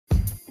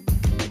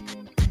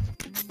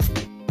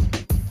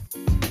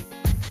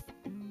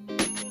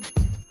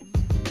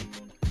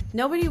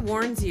Nobody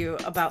warns you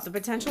about the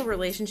potential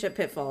relationship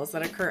pitfalls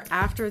that occur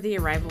after the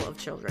arrival of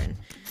children.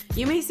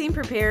 You may seem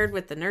prepared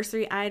with the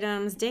nursery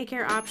items,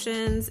 daycare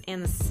options,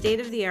 and the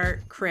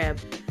state-of-the-art crib,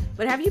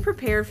 but have you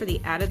prepared for the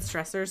added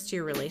stressors to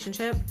your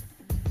relationship?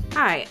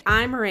 Hi,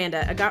 I'm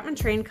Miranda, a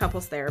Gottman-trained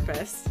couples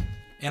therapist.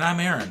 And I'm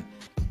Aaron.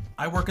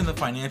 I work in the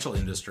financial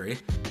industry,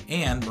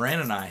 and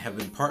Miranda and I have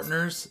been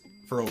partners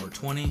for over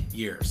 20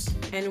 years.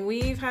 And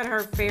we've had our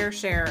fair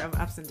share of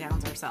ups and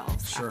downs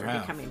ourselves Sure after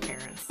have. becoming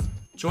parents.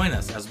 Join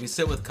us as we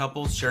sit with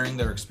couples sharing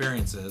their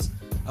experiences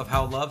of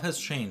how love has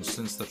changed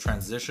since the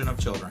transition of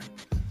children.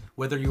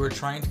 Whether you are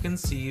trying to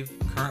conceive,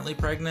 currently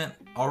pregnant,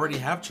 already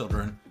have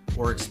children,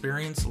 or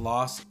experience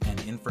loss and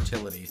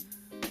infertility,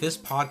 this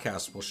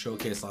podcast will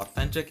showcase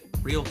authentic,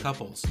 real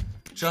couples,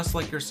 just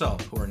like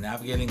yourself, who are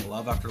navigating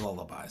love after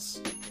lullabies.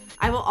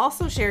 I will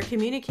also share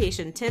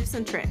communication tips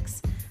and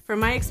tricks from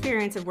my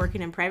experience of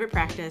working in private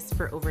practice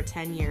for over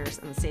 10 years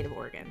in the state of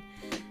Oregon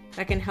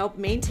that can help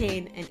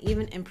maintain and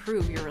even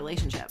improve your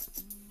relationship.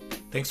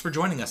 Thanks for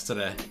joining us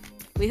today.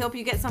 We hope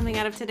you get something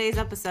out of today's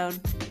episode.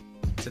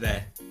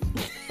 Today.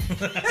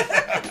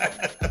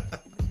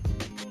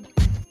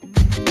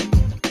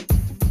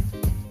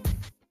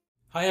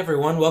 Hi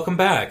everyone, welcome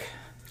back.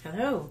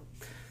 Hello.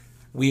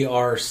 We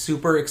are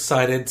super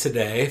excited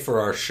today for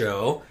our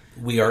show.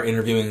 We are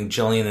interviewing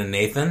Jillian and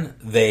Nathan.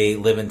 They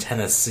live in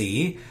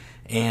Tennessee,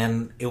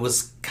 and it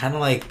was kind of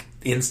like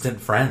instant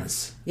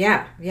friends.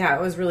 Yeah,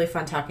 it was really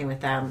fun talking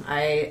with them.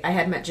 I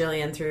had met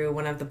Jillian through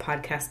one of the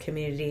podcast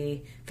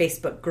community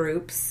Facebook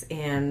groups,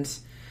 and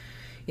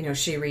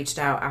she reached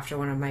out after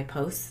one of my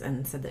posts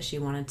and said that she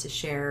wanted to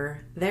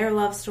share their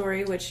love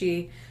story, which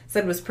she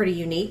said was pretty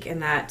unique in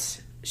that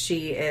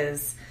she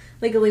is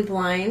legally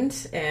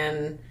blind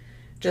and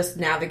just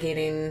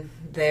navigating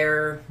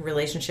their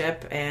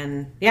relationship.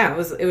 And yeah,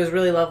 it was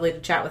really lovely to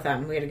chat with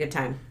them. We had a good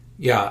time.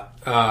 Yeah.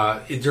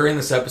 During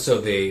this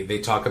episode, they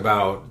talk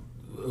about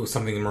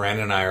something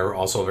Miranda and I are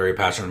also very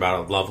passionate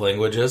about, love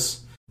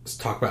languages. Let's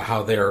talk about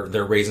how they're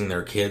raising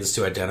their kids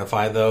to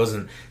identify those,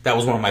 and that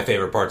was one of my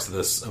favorite parts of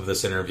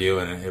this interview,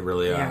 and it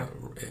really it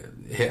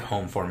hit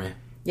home for me.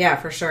 Yeah,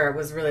 for sure. It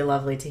was really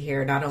lovely to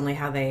hear not only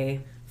how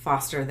they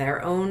foster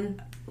their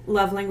own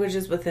love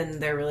languages within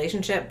their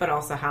relationship, but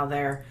also how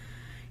they're,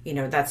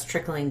 that's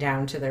trickling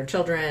down to their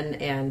children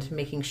and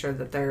making sure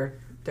that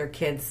their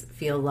kids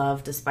feel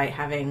love despite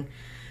having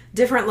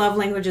different love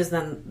languages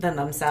than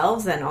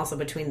themselves, and also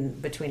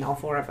between all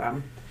four of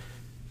them.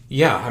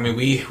 Yeah, I mean,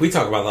 we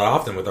talk about that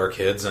often with our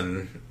kids,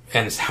 and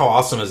how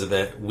awesome is it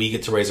that we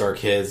get to raise our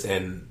kids,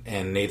 and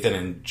Nathan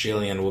and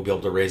Jillian will be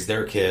able to raise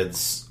their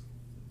kids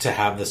to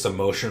have this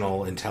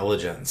emotional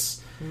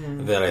intelligence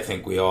that I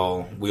think we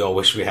all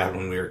wish we had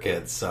when we were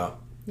kids. So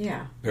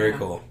yeah, very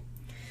cool.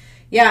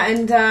 Yeah,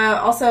 and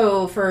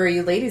also for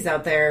you ladies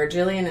out there,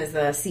 Jillian is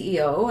the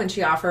CEO, and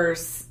she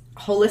offers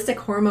holistic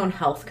hormone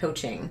health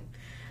coaching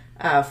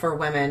for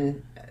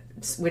women,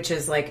 which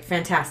is like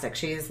fantastic.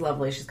 She's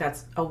lovely.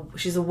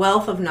 She's a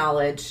wealth of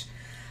knowledge,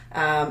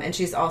 and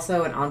she's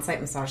also an on-site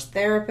massage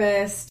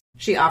therapist.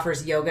 She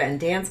offers yoga and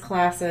dance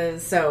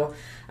classes. So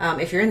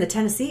if you're in the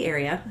Tennessee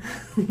area,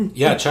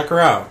 yeah, check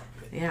her out.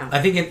 Yeah,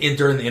 I think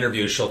during the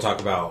interview she'll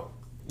talk about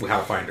how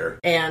to find her,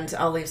 and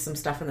I'll leave some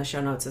stuff in the show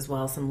notes as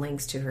well, some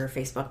links to her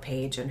Facebook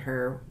page and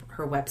her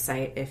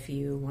website if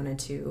you wanted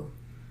to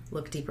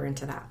look deeper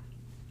into that.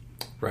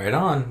 Right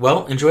on.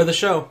 Well, enjoy the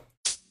show.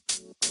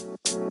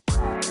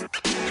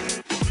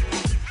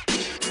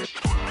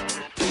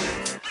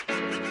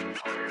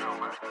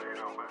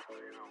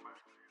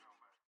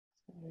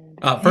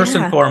 First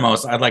and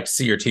foremost, I'd like to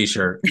see your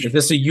t-shirt. Is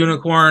this a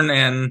unicorn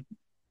and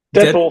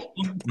Deadpool?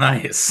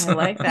 Nice. I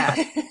like that.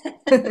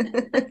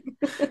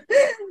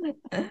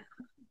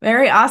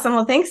 Very awesome.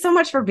 Well, thanks so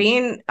much for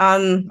being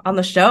on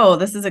the show.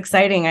 This is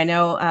exciting. I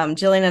know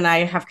Jillian and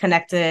I have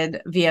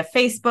connected via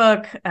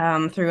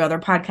Facebook through other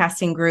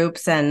podcasting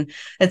groups, and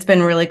it's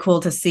been really cool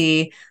to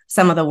see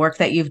some of the work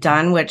that you've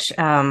done, which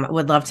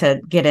would love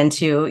to get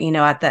into,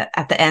 at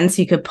the end,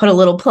 so you could put a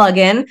little plug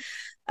in.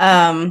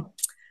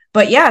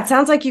 But yeah, it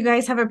sounds like you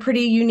guys have a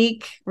pretty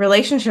unique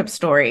relationship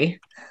story.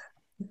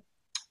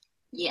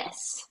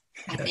 Yes,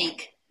 I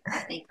think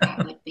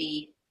that would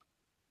be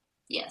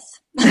yes.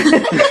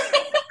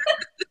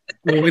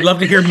 Well, we'd love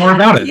to hear more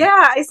about it. Yeah,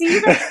 I see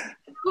you guys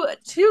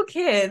have two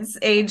kids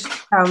aged,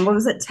 what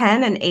was it,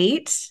 10 and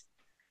 8?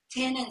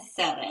 10 and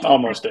 7.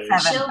 Almost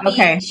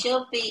 8.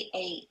 She'll be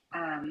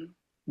 8.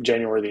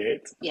 January the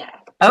 8th. Yeah.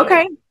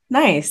 Okay,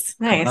 nice.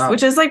 Wow.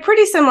 Which is like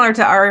pretty similar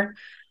to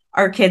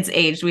our kids'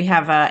 age. We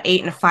have a 8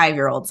 and a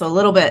 5-year-old, so a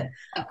little bit.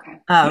 Okay.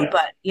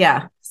 But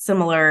yeah,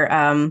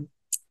 similar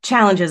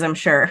challenges, I'm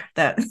sure,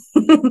 that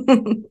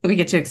we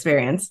get to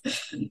experience.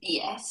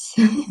 Yes.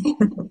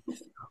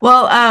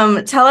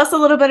 Well, tell us a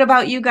little bit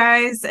about you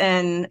guys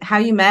and how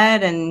you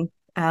met, and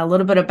a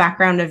little bit of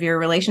background of your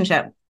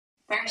relationship.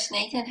 First,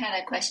 Nathan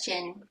had a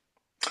question.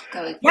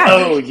 Go. Yeah.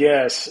 Oh,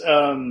 yes.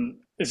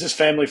 Is this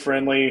family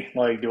friendly?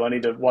 Like, do I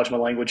need to watch my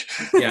language?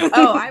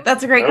 Yeah.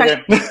 That's a great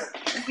question.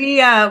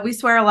 We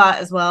swear a lot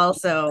as well,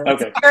 so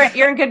Okay.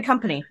 you're in good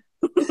company.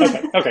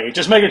 Okay.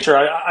 Just making sure.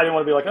 I didn't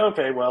want to be like,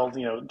 okay, well,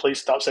 please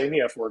stop saying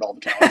the F word all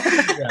the time.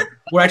 Yeah.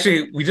 Well,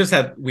 actually, we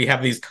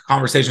have these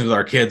conversations with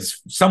our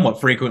kids somewhat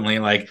frequently.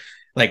 Like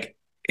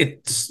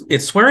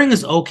it's swearing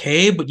is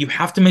okay, but you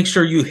have to make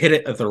sure you hit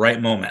it at the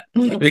right moment,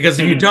 because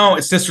if you don't,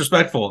 it's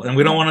disrespectful, and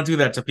we don't want to do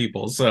that to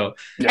people. So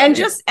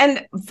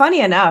and funny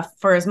enough,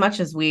 for as much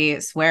as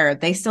we swear,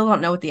 they still don't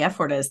know what the F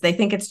word is. They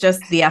think it's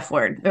just the F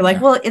word. They're like,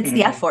 well, it's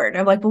the F word.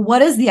 I'm like, well,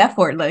 what is the F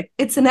word? Like,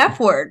 it's an F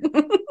word.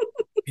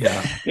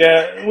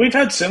 Yeah, we've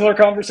had similar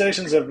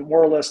conversations of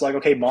more or less like,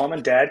 okay, mom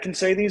and dad can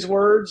say these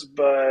words,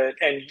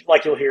 and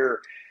like you'll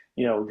hear,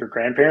 your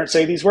grandparents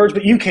say these words,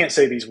 but you can't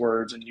say these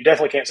words, and you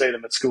definitely can't say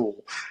them at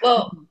school.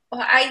 Well,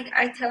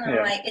 I tell him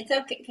like it's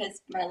okay because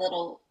my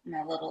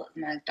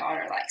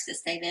daughter likes to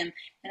say them,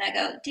 and I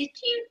go, did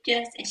you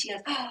just? And she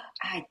goes, oh,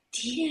 I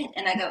did,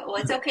 and I go, well,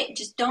 it's okay,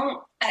 just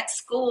don't at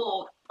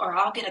school, or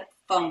I'll get a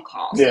phone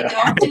call. So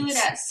don't do it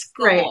at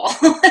school. Right.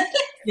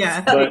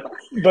 Yeah,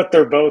 but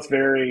they're both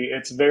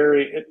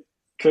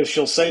because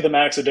she'll say them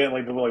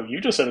accidentally, but like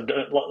you just said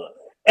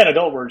an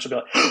adult word, she'll be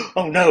like,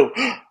 oh no.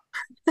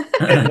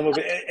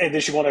 and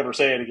then she won't ever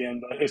say it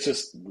again.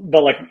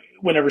 But like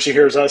whenever she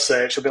hears us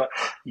say it, she'll be like,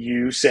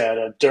 "You said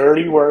a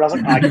dirty word." I was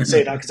like, "I can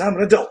say it now because I'm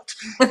an adult."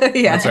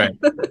 Yeah, that's right.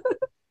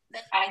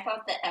 I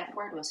thought the F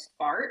word was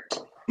fart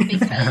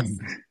because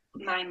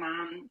my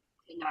mom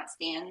could not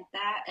stand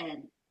that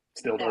and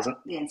still doesn't,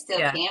 and still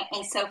can't.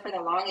 And so for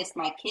the longest,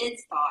 my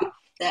kids thought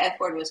the F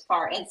word was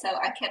fart, and so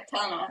I kept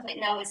telling them, I was like,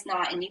 "No, it's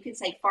not." And you can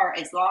say fart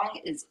as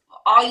long as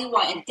all you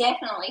want, and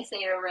definitely say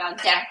it around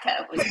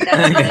Jacko.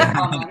 That's what they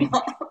call my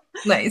mom.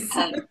 Nice.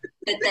 But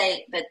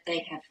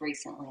they have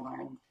recently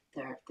learned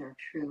their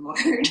true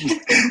word.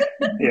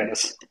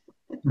 Yes.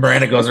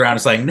 Miranda goes around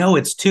and saying, "No,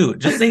 it's toot.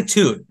 Just say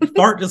toot.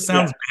 Fart just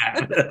sounds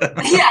bad."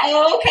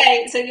 Yeah.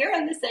 Okay. So you're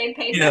on the same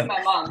page as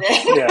my mom.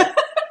 Then. Yeah.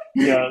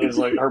 Yeah, it's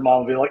like her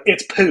mom would be like,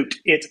 "It's poot.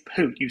 It's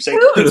poot. You say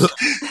poot."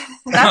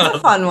 That's a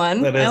fun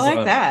one. I like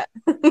fun. that.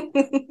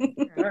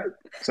 All right.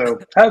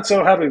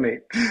 So how do we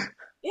meet?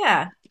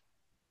 Yeah.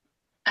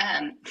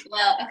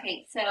 Well,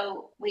 okay.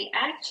 So we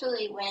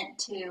actually went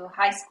to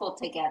high school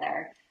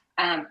together,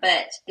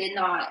 but did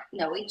not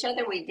know each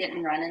other. We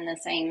didn't run in the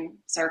same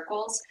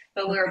circles,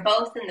 but we were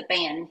both in the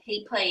band.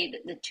 He played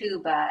the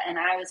tuba, and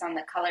I was on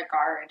the color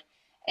guard.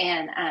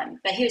 And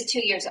but he was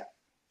 2 years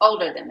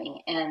older than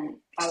me, and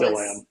I still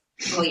was. Am.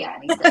 Well, yeah,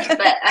 he's there.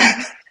 But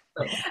I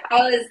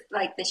was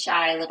like the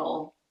shy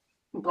little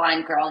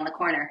blind girl in the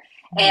corner.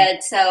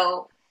 And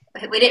so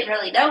we didn't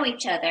really know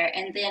each other.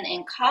 And then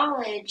in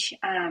college,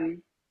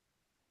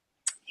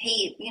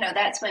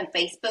 that's when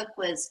Facebook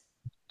was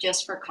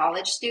just for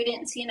college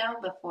students,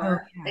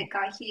 before it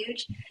got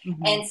huge.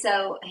 Mm-hmm. And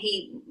so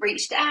he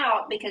reached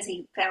out because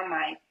he found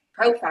my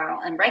profile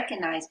and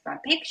recognized my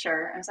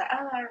picture. I was like,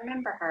 oh, I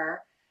remember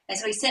her. And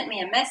so he sent me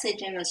a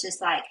message and was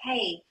just like,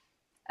 hey,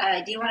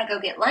 do you want to go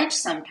get lunch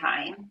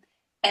sometime?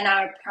 And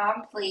I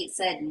promptly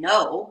said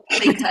no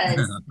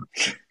because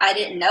I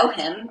didn't know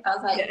him. I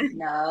was like,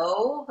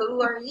 no,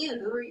 who are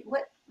you?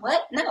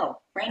 What?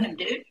 No, random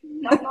dude.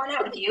 Not going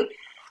out with you.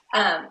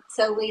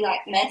 So we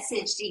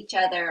messaged each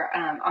other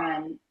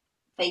on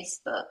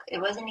Facebook. It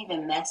wasn't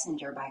even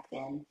Messenger back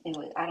then.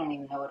 I don't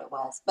even know what it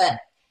was. But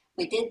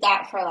we did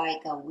that for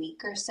like a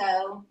week or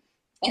so.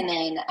 And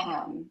then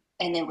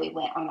we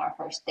went on our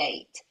first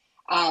date.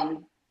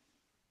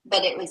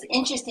 But it was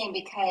interesting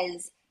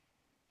because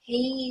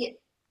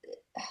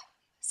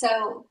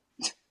so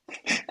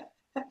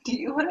do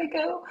you want to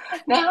go?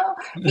 No,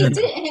 he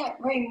didn't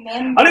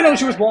remember. I didn't know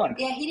she was blind.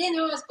 Yeah, he didn't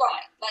know I was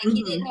blind. Like,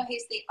 he didn't know he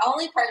was the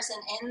only person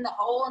in the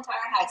whole entire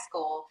high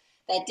school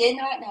that did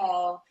not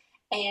know.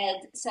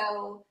 And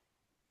so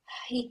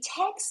he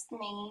texted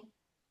me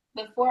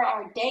before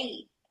our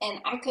date,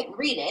 and I couldn't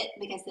read it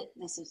because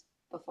this was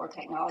before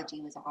technology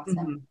was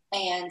awesome.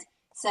 And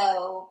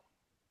so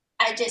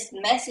I just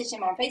messaged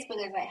him on Facebook.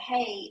 I was like,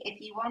 hey, if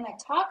you want to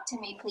talk to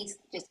me, please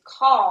just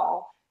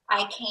call.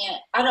 I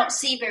don't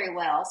see very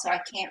well, so I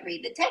can't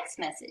read the text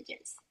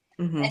messages.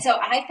 And so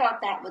I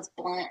thought that was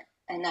blunt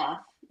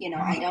enough.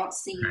 I don't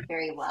see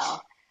very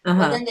well.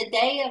 Well, then the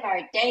day of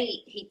our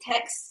date, he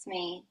texts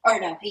me, or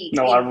no,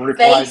 I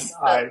replied.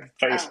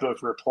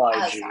 Facebook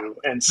replied you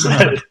and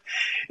said,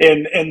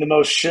 in the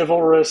most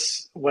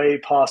chivalrous way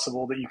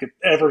possible that you could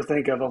ever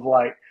think of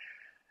like,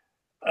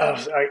 I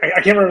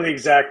can't remember the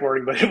exact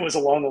wording, but it was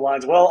along the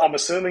lines, well, I'm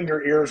assuming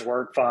your ears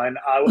work fine.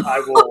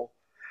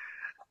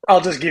 I'll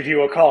just give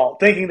you a call,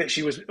 thinking that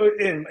she was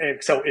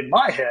so in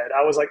my head,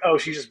 I was like, oh,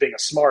 she's just being a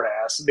smart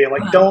ass, being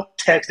like, don't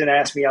text and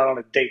ask me out on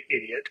a date,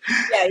 idiot.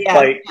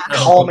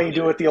 Call me,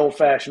 do it the old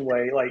fashioned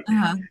way.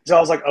 So I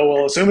was like, oh,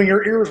 well, assuming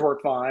your ears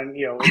work fine,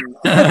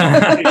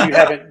 if you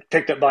haven't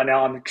picked up by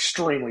now, I'm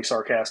extremely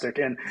sarcastic.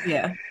 And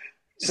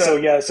so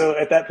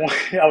at that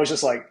point I was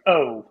just like,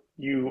 oh,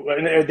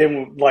 and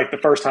then the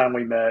first time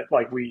we met,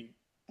 he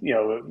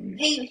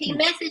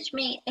messaged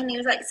me and he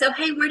was like, so,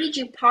 hey, where did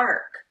you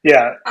park?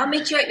 Yeah. I'll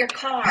meet you at your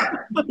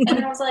car. And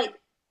I was like,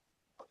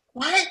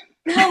 what?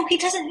 No, he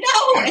doesn't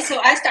know. And so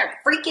I start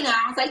freaking out.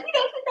 I was like, he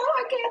doesn't know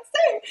I can't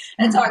see.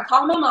 And so I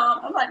call my mom.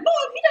 I'm like,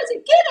 Mom, he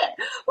doesn't get it.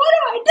 What do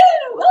I do?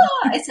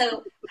 And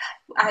so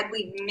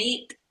we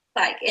meet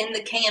like in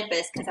the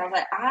campus because I was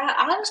like,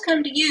 I'll just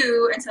come to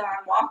you. And so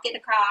I'm walking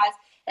across,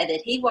 and then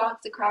he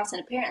walks across,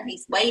 and apparently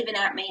he's waving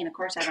at me, and of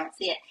course I don't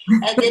see it.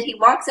 And then he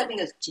walks up and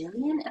goes,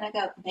 Jillian? And I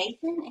go,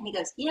 Nathan? And he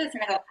goes, yes.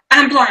 And I go,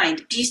 I'm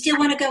blind. Do you still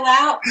want to go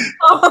out?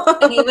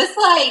 And he was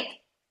like,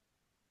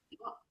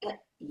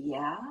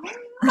 yeah.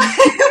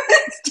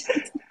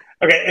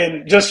 Okay,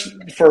 and just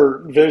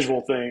for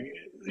visual thing,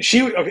 she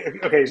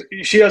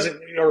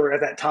doesn't, or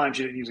at that time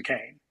she didn't use a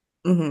cane.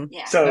 Mm-hmm.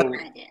 Yeah, so I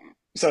didn't.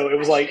 So it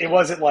was like, it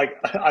wasn't like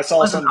I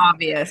saw some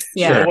obvious.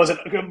 Yeah. It wasn't,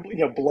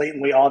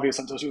 blatantly obvious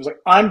until she was like,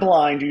 I'm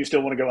blind. Do you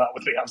still want to go out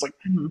with me? I was like,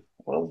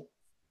 well,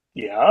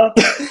 yeah.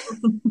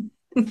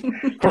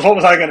 Of course, what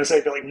was I going to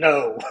say? Be like,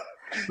 no.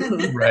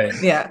 Right.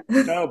 Yeah.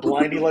 No,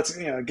 blindy, let's,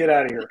 get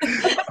out of here.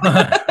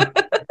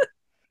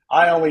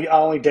 I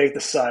only date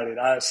the sighted.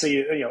 I see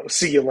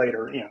you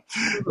later.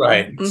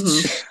 Right.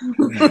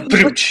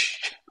 Mm-hmm.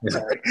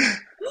 Sorry.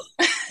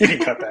 You can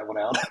cut that one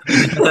out.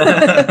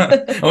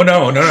 Oh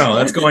no,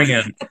 that's going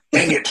in.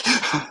 Dang it.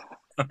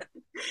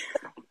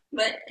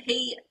 But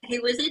he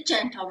was a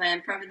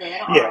gentleman from then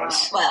on.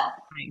 Yes. While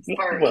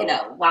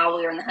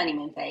we were in the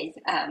honeymoon phase.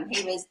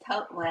 He was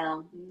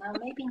well, no,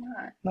 maybe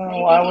not. No,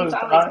 maybe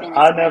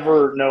I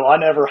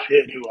never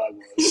hid who I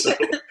was. So.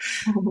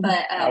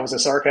 But I was a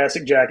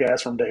sarcastic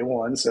jackass from day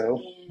one,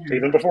 so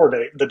even before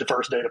the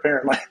first date,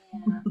 apparently.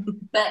 Yeah.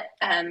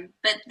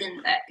 But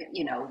then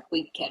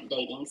we kept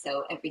dating,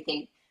 so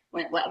everything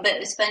went well. But it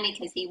was funny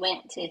because he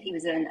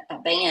was in a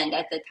band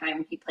at the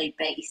time. He played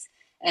bass.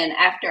 And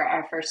after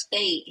our first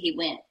date, he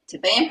went to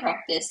band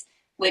practice,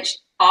 which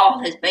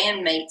all his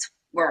bandmates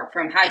were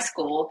from high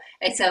school.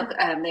 And so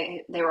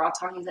they were all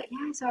talking. He's like,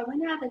 yeah, so I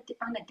went out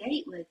on a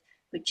date with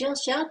Jill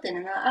Shelton.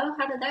 And they're like, oh,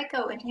 how did that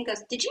go? And he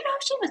goes, did you know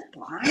she was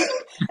blind?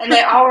 And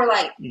they all were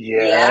like,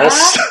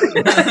 yes.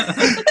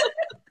 Yeah.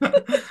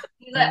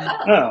 He's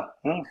like, oh,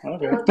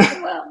 okay.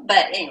 Well,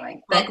 but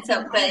anyway, but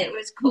it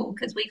was cool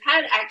because we've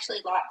had actually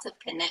lots of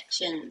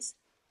connections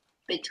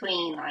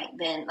between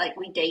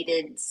we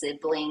dated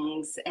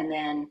siblings, and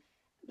then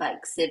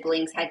like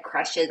siblings had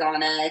crushes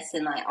on us,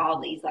 and like all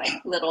these like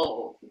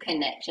little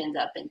connections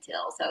up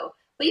until, so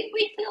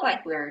we feel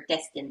like we're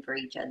destined for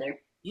each other.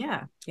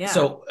 Yeah.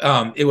 So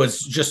it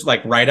was just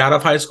like right out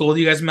of high school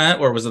you guys met,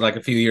 or was it like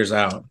a few years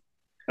out?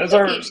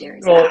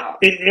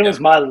 It was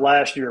my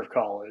last year of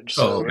college,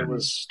 so it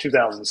was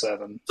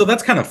 2007. So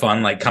that's kind of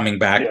fun, like coming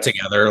back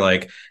together.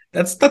 Like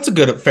that's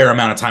a fair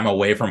amount of time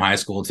away from high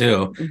school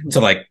too,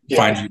 to like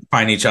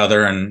find each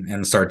other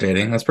and start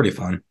dating. That's pretty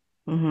fun.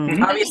 Mm-hmm.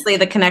 Mm-hmm. Obviously,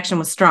 the connection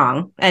was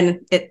strong, and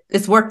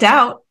it's worked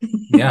out.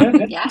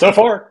 Yeah. So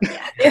far,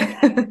 yeah.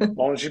 As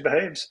long as she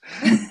behaves.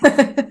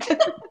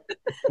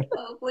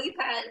 Well, we've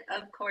had,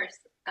 of course,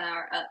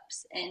 our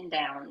ups and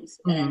downs,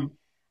 and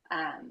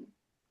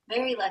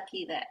very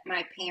lucky that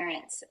my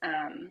parents,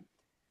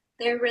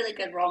 they're really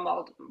good role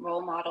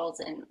models.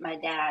 And my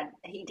dad,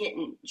 he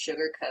didn't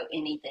sugarcoat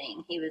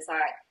anything. He was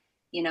like,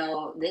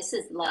 this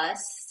is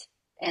lust,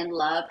 and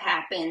love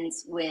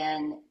happens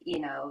when,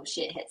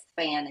 shit hits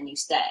the fan and you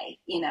stay,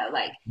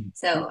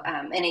 so,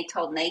 and he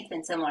told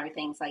Nathan similar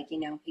things like,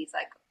 he's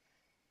like,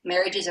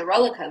 marriage is a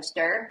roller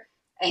coaster,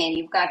 and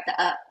you've got the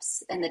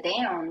ups and the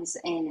downs,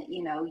 and,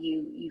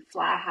 you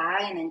fly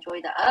high and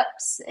enjoy the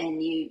ups,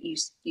 and you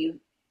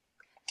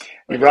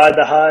ride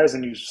the highs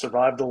and you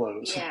survive the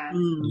lows. Yeah.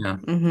 Yeah.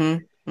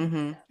 Mm-hmm.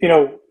 Mm-hmm.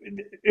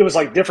 It was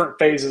like different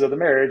phases of the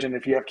marriage. And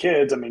if you have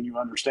kids, I mean, you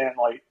understand,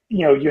 like,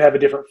 you have a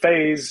different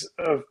phase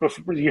of,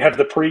 you have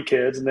the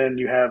pre-kids, and then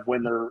you have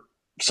when they're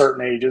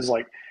certain ages,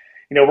 like,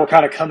 we're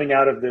kind of coming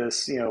out of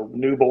this,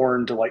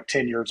 newborn to like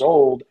 10 years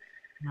old,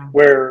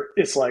 where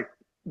it's like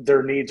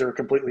their needs are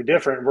completely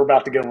different. We're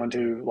about to go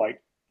into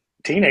like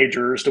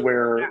teenagers to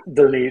where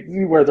they're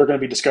going to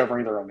be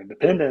discovering their own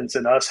independence,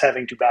 and us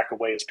having to back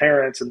away as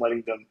parents and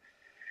letting them,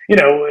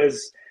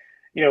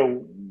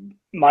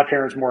 my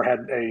parents more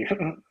had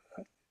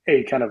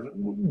a kind of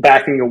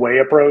backing away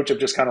approach of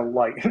just kind of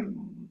like,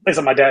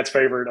 my dad's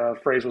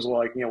favorite phrase was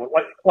like,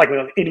 like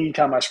any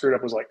time I screwed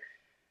up was like,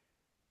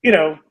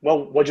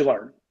 well, what'd you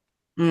learn?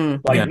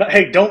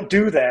 Hey, don't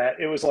do that.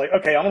 It was like,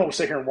 okay, I'm going to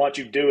sit here and watch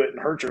you do it and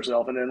hurt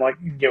yourself. And then like,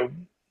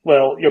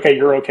 well, okay,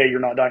 you're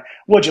not dying.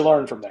 What'd you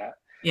learn from that?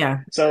 Yeah.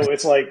 So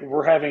it's like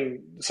we're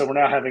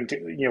now having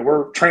to,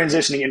 we're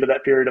transitioning into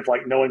that period of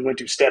like knowing when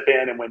to step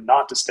in and when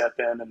not to step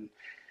in and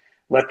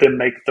let them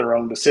make their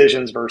own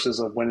decisions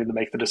versus of when to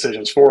make the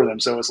decisions for them.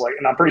 So it's like,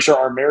 and I'm pretty sure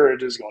our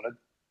marriage is going to,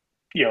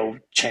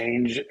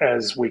 change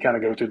as we kind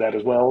of go through that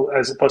as well,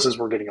 plus as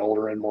we're getting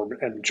older and more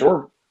and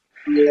mature.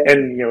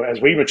 And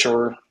as we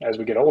mature, as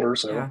we get older.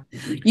 So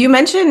you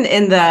mentioned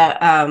in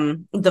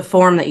the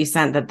form that you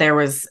sent that there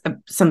was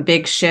some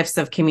big shifts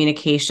of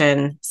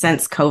communication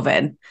since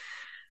COVID.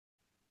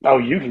 Oh,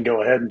 you can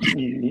go ahead.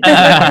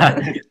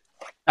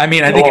 I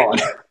mean,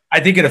 I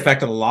think it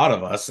affected a lot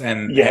of us,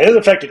 and it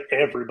affected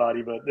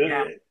everybody. But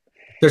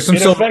there's some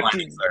silver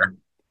linings there.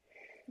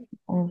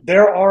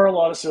 There are a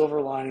lot of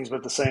silver linings, but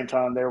at the same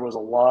time, there was a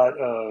lot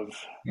of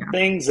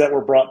things that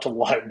were brought to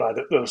light by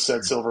those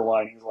said silver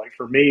linings. Like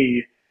for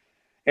me,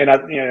 and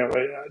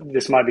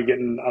this might be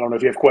getting, I don't know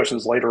if you have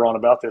questions later on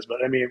about this,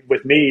 but I mean,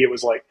 with me, it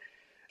was like,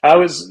 I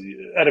was,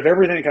 out of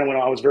everything that kind of went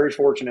on, I was very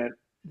fortunate,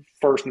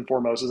 first and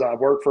foremost, is I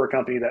worked for a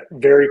company that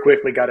very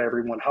quickly got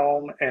everyone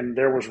home, and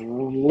there was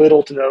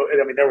little to no,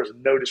 I mean, there was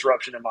no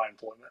disruption in my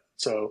employment.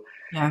 So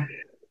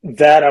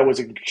that I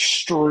was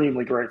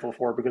extremely grateful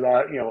for, because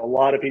a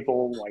lot of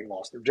people like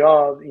lost their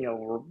job,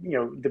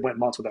 they went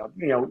months without,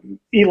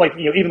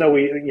 even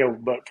though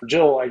but for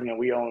Jill,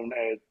 we own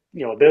a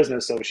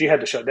business, so she had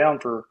to shut down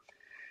for,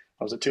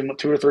 was it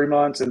 2 or 3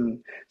 months,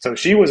 and so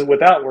she was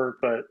without work,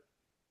 but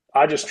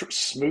I just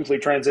smoothly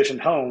transitioned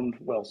home.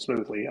 Well,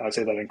 smoothly, I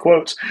say that in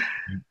quotes,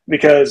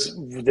 because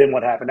then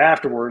what happened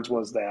afterwards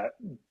was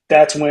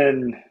that's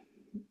when,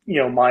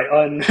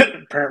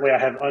 apparently I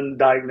have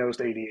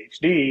undiagnosed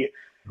ADHD,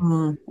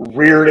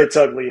 reared its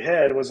ugly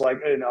head. Was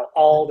like,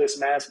 all this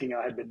masking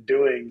I had been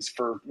doing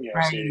for,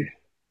 say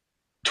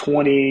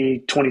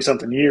 20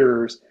 something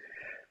years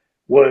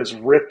was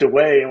ripped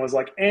away, and was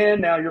like,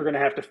 and now you're going to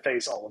have to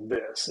face all of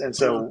this. And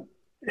so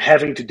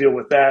having to deal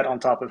with that, on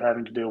top of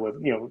having to deal with,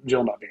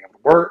 Jill not being able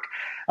to work,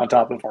 on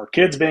top of our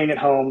kids being at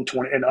home,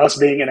 and us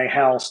being in a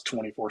house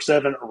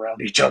 24/7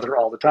 around each other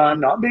all the time,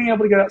 not being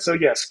able to get out. So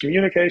yes,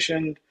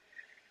 communication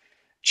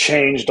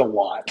changed a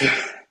lot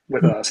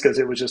with us, because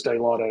it was just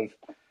a lot of,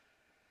 I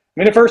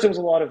mean, at first it was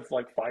a lot of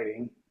like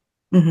fighting,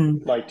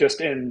 like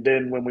just, and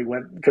then when we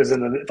went, because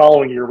in the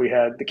following year we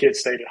had the kids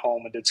stayed at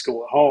home and did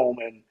school at home,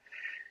 and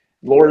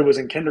Lori was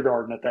in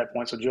kindergarten at that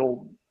point, so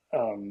Jill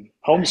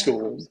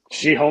homeschooled.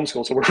 She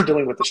homeschooled, so we were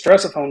dealing with the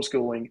stress of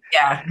homeschooling.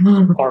 Yeah.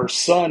 Our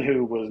son,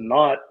 who was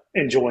not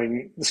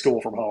enjoying the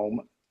school from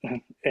home,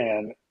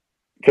 and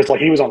because like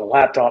he was on the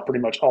laptop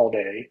pretty much all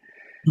day,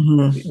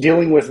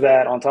 dealing with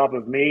that on top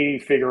of me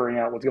figuring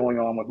out what's going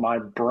on with my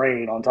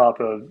brain, on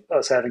top of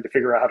us having to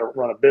figure out how to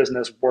run a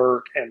business,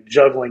 work, and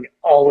juggling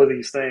all of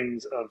these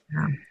things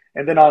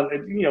and then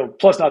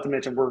plus not to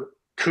mention we're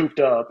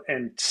cooped up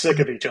and sick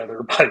of each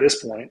other by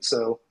this point.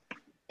 So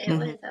it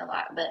was a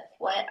lot. But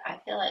what I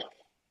feel like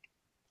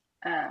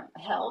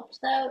helped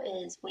though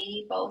is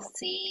we both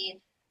see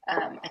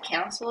a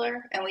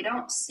counselor, and we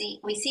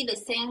see the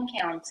same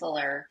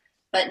counselor,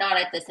 but not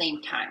at the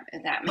same time,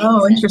 if that makes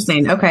sense.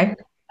 Interesting. Okay.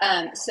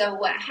 So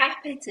what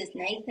happens is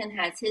Nathan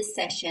has his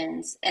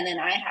sessions, and then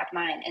I have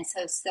mine. And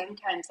so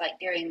sometimes, like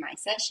during my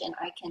session,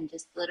 I can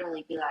just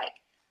literally be like,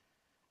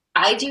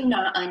 I do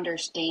not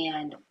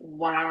understand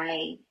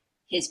why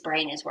his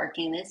brain is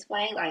working this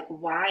way. Like,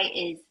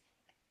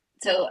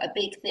 so a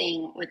big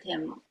thing with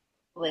him,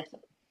 with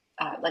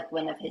like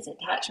one of his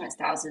attachment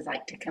styles is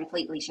like to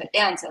completely shut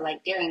down. So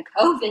like during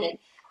COVID,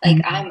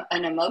 like I'm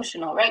an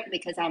emotional wreck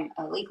because I'm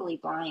a legally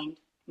blind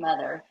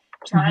mother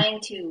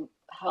trying to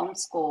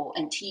homeschool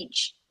and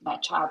teach my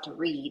child to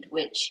read,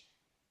 which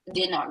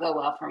did not go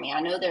well for me.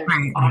 I know there's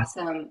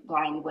awesome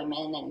blind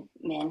women and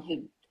men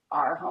who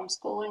are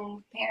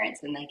homeschooling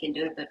parents and they can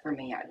do it, but for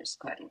me, I just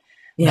couldn't.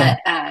 But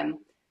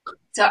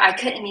so I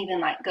couldn't even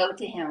like go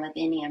to him with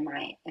any of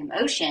my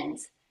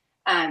emotions.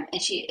 And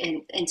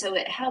so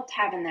it helped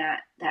having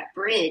that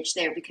bridge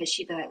there, because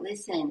she'd be like,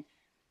 listen,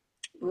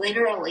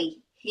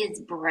 literally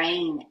his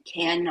brain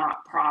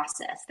cannot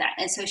process that.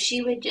 And so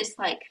she would just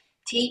like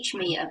teach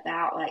me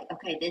about like,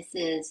 okay,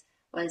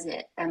 was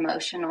it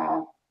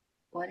emotional?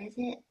 What is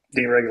it?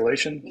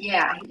 Deregulation.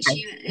 Yeah.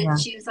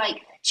 She was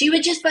like, she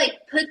would just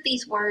like put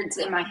these words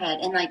in my head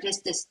and like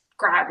just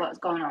describe what was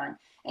going on.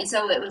 And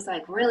so it was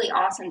like really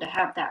awesome to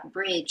have that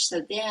bridge.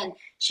 So then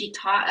she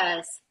taught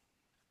us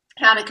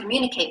how to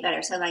communicate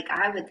better. So like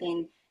I would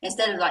then,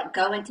 instead of like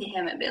going to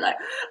him and be like,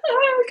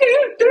 I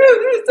can't do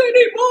this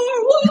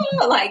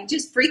anymore, like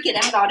just freaking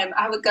out on him,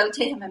 I would go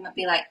to him and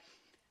be like,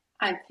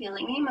 I'm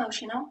feeling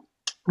emotional.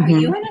 Are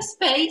you in a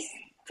space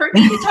for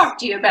me to talk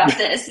to you about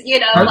this?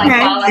 Like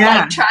while I'm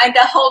like trying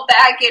to hold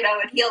back, and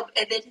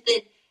then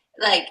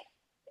like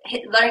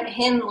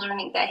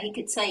learning that he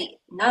could say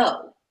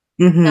no.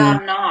 No,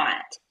 I'm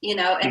not,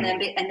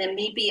 and then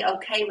me be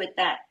okay with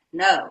that.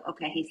 No,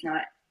 okay, he's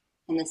not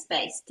in the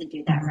space to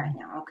do that right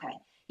now. Okay.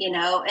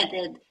 And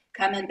then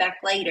coming back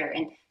later.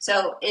 And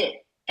so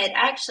it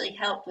actually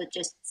helped with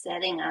just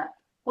setting up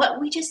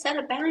we just set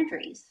up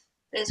boundaries.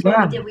 That's what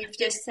we did. We've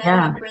just set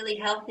up really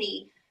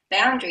healthy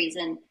boundaries,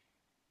 and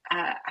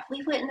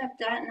we wouldn't have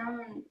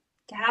known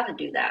how to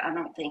do that, I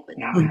don't think,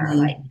 without her,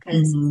 like,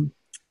 because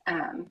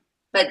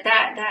but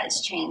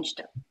that's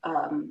changed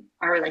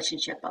our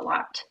relationship a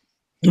lot.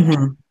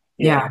 And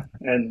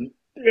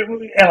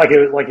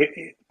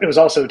it was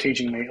also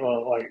teaching me,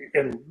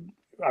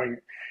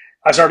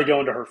 I started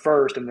going to her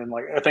first, and then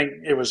like I think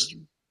it was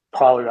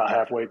probably about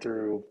halfway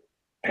through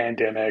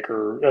pandemic,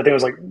 or I think it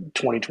was like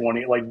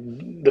 2020, like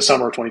the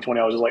summer of 2020.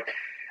 I was just like,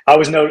 I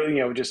was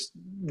just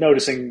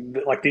noticing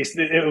that, like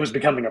it was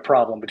becoming a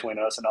problem between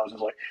us, and I was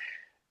just like,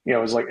 it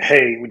was like,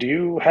 hey, do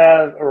you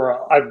have?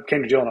 Or I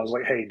came to Jill and I was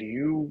like, hey,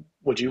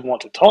 would you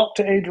want to talk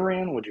to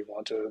Adrian? Would you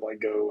want to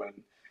like go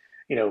and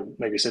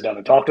maybe sit down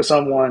and talk to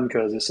someone,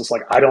 because it's just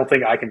like, I don't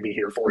think I can be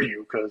here for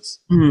you, because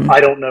Mhm. I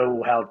don't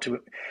know how to,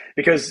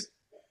 because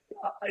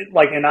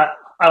and I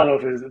don't know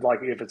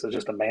if it's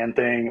just a man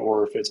thing,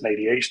 or if it's an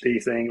ADHD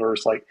thing, or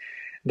it's like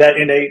that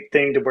innate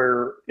thing to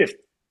where if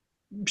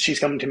she's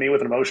coming to me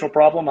with an emotional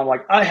problem, I'm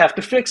like, I have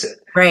to fix it.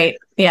 Right.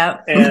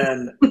 Yeah.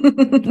 And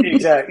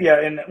exactly.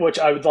 Yeah. And which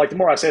I would like, the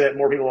more I say that,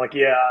 more people are like,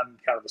 yeah, I'm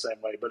kind of the same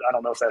way, but I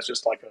don't know if that's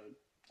just like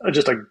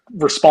just a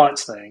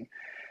response thing.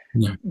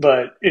 Yeah.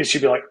 But it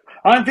should be like,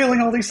 I'm feeling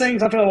all these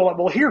things. I'm feeling like,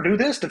 well, here, do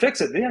this to fix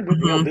it. Yeah, do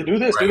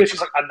this, do this.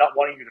 She's like, I'm not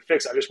wanting you to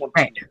fix it. I just want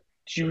Right.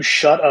 you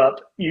shut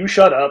up. You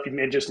shut up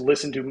and just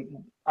listen to.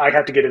 I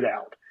have to get it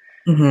out.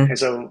 Mhm. And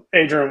so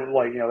Adrian,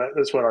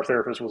 that's what our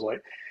therapist was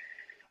like.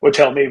 Would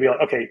tell me, be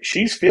like, okay,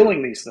 she's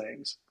feeling these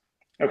things.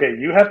 Okay,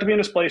 you have to be in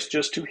a place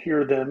just to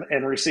hear them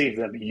and receive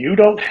them. You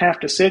don't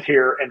have to sit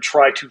here and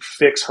try to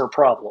fix her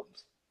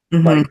problems.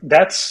 Mhm.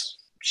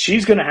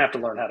 She's going to have to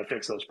learn how to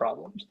fix those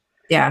problems.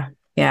 Yeah.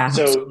 Yeah.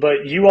 So,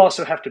 but you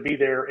also have to be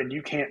there, and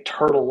you can't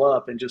turtle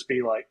up and just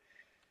be like,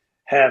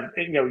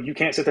 you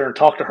can't sit there and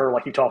talk to her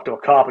like you talk to a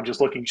cop and just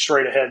looking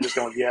straight ahead and just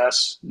going,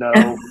 yes, no,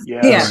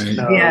 yes, Yeah.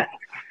 no. Yeah.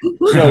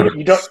 No,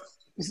 you don't.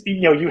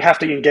 You have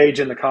to engage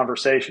in the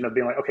conversation of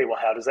being like, okay, well,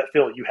 how does that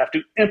feel? You have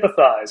to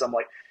empathize. I'm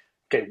like,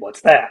 okay,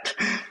 what's that?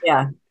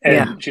 Yeah. And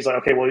Yeah. she's like,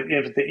 okay, well,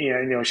 empathy,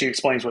 she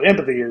explains what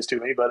empathy is to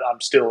me, but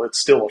it's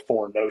still a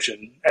foreign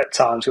notion at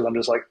times, because I'm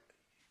just like,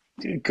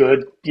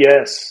 good,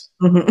 yes,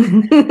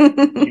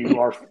 Mhm. you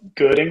are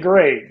good and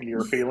great.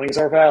 Your feelings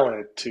are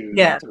valid. 2,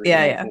 Yeah. 3,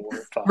 Yeah.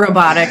 4, 5.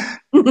 Robotic.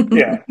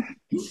 Yeah.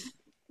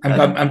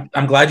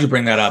 I'm glad you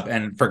bring that up.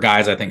 And for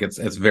guys, I think it's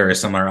very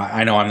similar.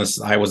 I know I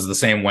was the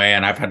same way,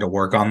 and I've had to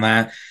work on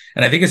that.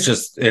 And I think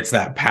it's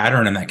that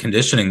pattern and that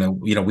conditioning that,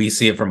 we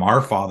see it from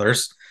our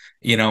fathers.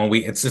 It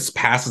just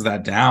passes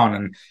that down.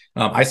 And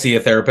I see a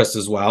therapist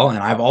as well, and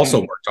I've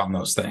also worked on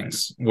those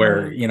things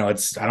where, I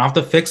don't have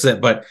to fix it,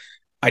 but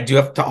I do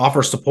have to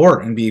offer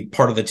support and be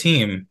part of the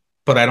team,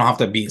 but I don't have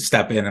to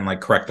step in and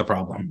like correct the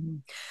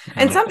problem.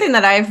 And something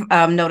that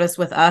I've noticed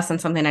with us, and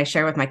something I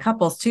share with my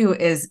couples too,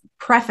 is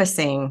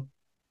prefacing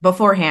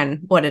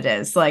beforehand what it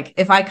is. Like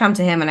if I come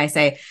to him and I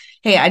say,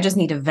 hey, I just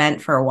need to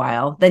vent for a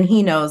while, then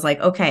he knows like,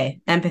 okay,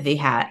 empathy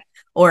hat.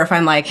 Or if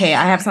I'm like, hey,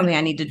 I have something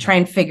I need to try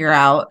and figure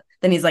out,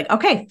 then he's like,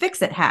 okay,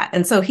 fix it hat.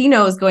 And so he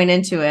knows going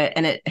into it,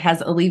 and it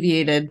has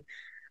alleviated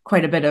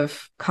quite a bit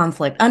of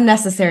conflict,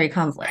 unnecessary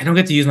conflict. I don't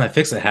get to use my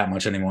fix it hat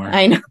much anymore.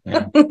 I know.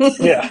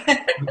 Yeah.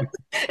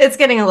 It's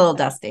getting a little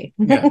dusty.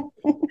 Yeah.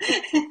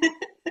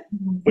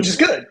 Which is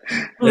good.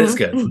 It's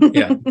good.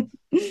 Yeah.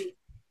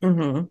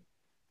 Mm-hmm.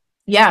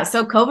 Yeah.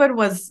 So COVID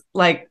was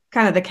like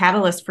kind of the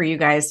catalyst for you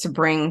guys to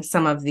bring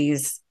some of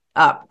these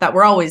up that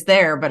were always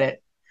there, but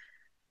it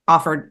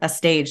offered a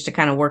stage to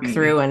kind of work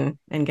through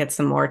and get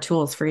some more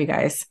tools for you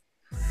guys.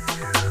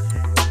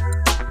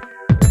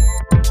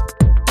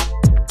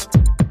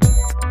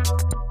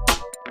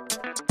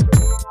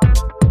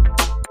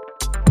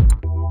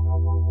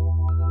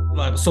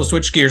 So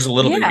switch gears a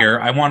little bit here.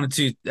 I wanted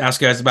to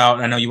ask you guys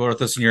about, I know you wrote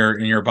this in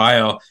your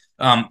bio,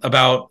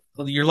 about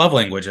your love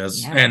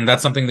languages. Yeah. And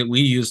that's something that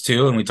we use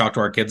too. And we talk to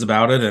our kids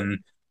about it.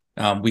 And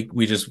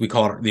we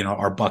call it,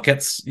 our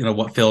buckets,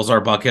 what fills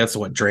our buckets,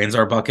 what drains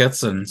our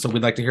buckets. And so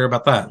we'd like to hear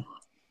about that.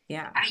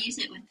 Yeah. I use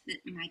it with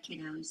my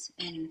kiddos.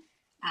 And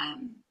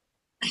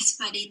it's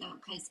funny though,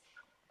 because,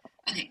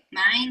 okay,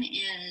 mine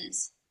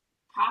is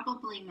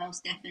probably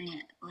most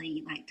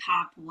definitely like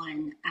top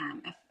one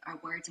are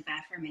words of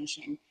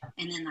affirmation,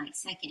 and then like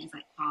second is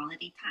like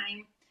quality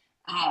time,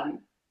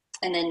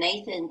 and then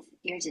Nathan's,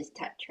 yours is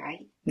touch,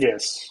 right?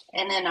 Yes.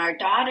 And then our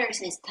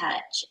daughter's is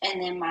touch, and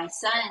then my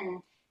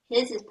son,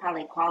 his is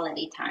probably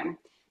quality time.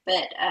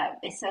 But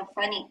it's so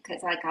funny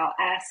because like I'll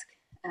ask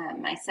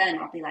my son,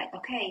 I'll be like,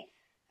 okay,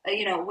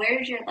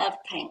 where's your love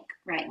tank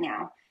right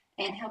now?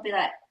 And he'll be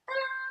like,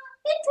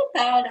 it's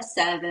about a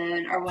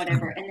 7 or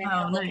whatever, and then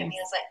he'll look at me and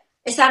he's like,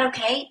 is that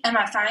okay? Am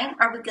I fine?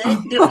 Are we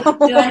good? Do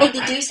I need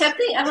to do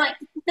something? I'm like,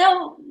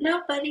 no,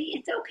 buddy,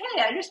 it's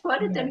okay. I just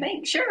wanted to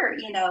make sure,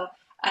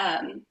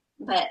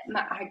 But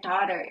our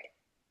daughter,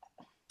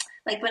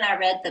 like when I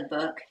read the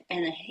book,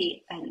 and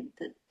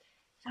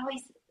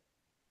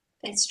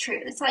it's true.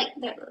 It's like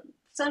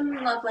some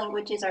love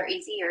languages are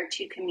easier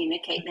to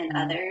communicate than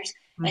others,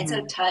 and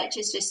so touch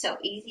is just so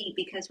easy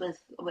because with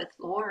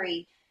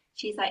Lori,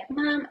 she's like,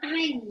 Mom,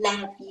 I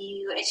love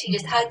you, and she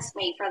just hugs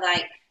me for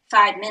like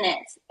 5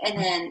 minutes, and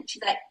then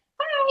she's like,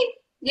 bye,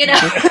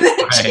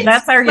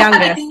 That's our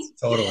youngest.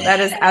 Totally. That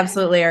is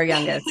absolutely our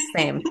youngest.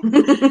 Same.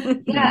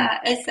 Yeah.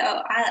 And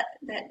so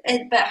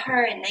but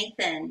her and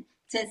Nathan,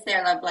 since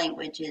their love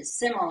language is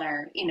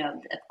similar,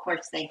 of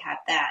course they have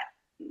that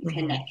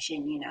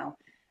connection,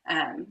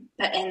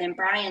 but, and then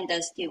Brian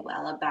does do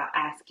well about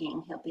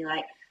asking. He'll be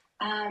like,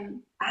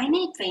 I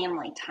need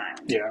family time.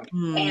 Yeah.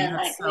 And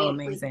that's so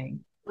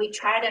amazing. We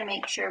try to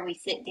make sure we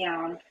sit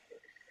down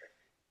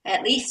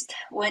at least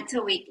once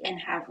a week and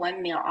have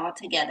one meal all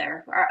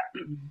together.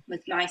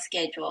 With my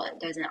schedule, it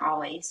doesn't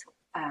always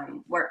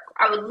work.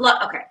 I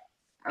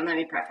let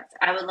me preface.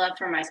 I would love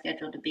for my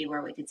schedule to be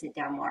where we could sit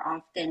down more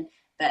often,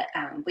 but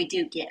we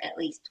do get at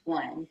least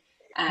one.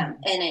 And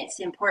it's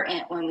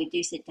important when we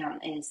do sit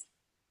down is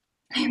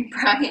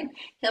Brian,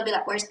 he'll be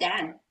like, "Where's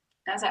Dad?"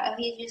 I was like, "Oh,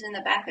 he's using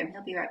the bathroom.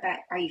 He'll be right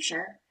back." "Are you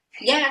sure?"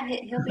 "Yeah,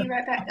 he'll be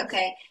right back."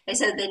 "Okay." And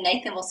so then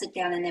Nathan will sit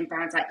down, and then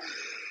Brian's like,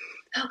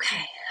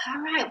 "Okay,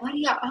 all right, what are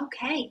y'all?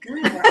 Okay,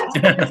 good. We're all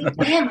a good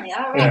family.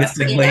 All right."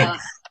 You know,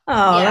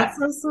 oh, yeah, that's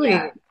so sweet.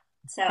 Yeah.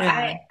 So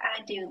I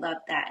do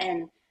love that.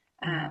 And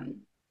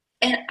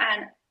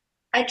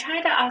I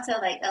try to also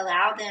like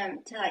allow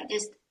them to like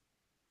just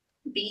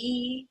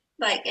be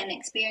like an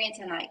experience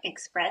and like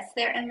express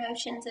their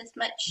emotions as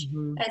much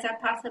as I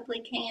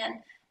possibly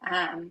can.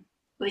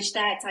 Which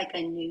that's like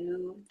a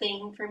new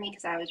thing for me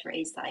because I was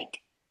raised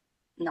like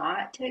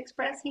not to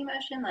express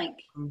emotion,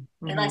 like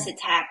unless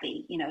it's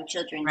happy, you know,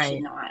 children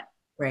should not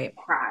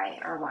cry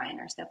or whine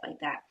or stuff like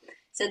that.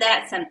 So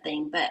that's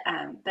something, but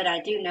I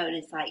do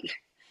notice like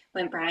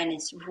when Brian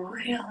is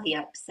really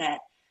upset,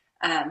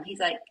 he's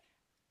like,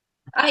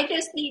 "I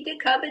just need to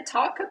come and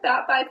talk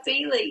about my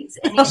feelings,"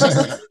 and he's just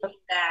needing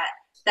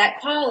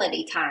that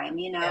quality time,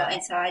 you know.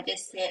 And so I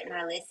just sit and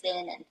I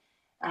listen, and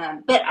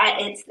but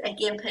it's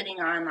again putting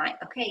on like,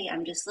 okay,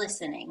 I'm just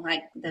listening,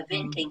 like the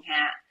venting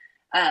hat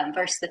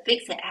versus the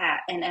fix it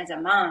hat. And as a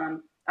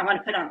mom, I want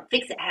to put on the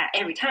fix it hat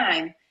every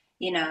time,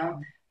 you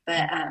know.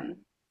 But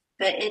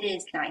it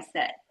is nice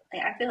that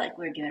I feel like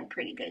we're doing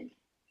pretty good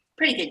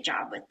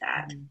job with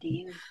that. Do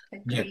you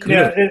agree?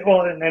 Yeah.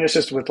 Well, and it's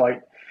just with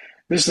like,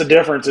 this the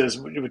difference is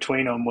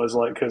between them was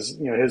like, because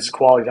you know his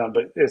quality time,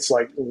 but it's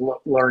like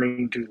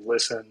learning to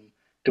listen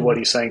to what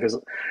he's saying. Because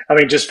I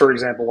mean, just for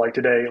example, like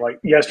today, like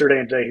yesterday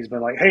and today, he's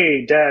been like,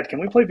 "Hey, Dad, can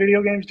we play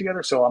video games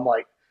together?" So I'm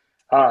like,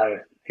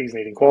 he's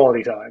needing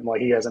quality time.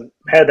 Like he hasn't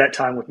had that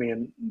time with me,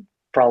 and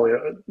probably,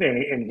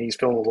 and he's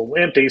feeling a little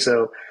empty.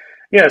 So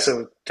yeah,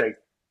 so take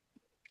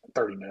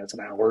 30 minutes,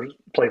 an hour,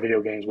 play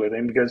video games with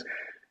him because.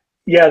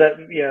 I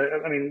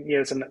mean,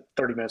 it's in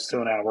 30 minutes to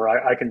an hour.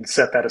 I can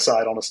set that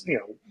aside on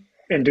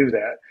and do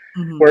that.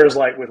 Whereas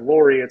like with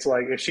Lori, it's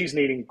like if she's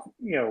needing,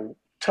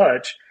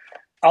 touch,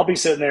 I'll be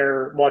sitting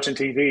there watching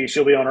TV.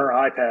 She'll be on her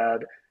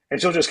iPad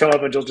and she'll just come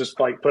up and she'll just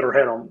like put her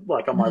head on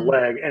my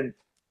leg and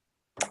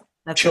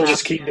she'll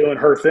just keep doing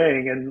her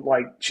thing. And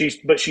like she's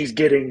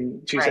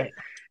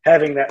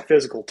having that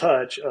physical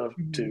touch of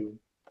to,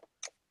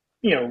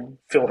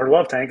 fill her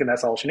love tank, and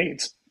that's all she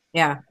needs.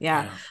 Yeah.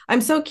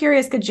 I'm so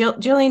curious because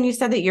Jillian, you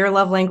said that your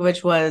love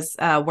language was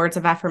words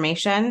of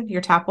affirmation,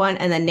 your top one,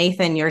 and then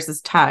Nathan, yours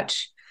is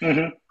touch.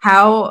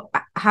 How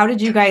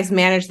did you guys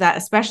manage that,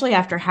 especially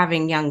after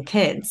having young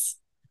kids?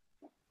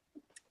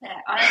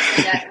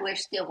 Honestly, we're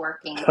still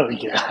working. Because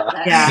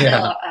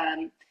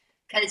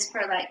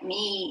for like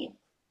me,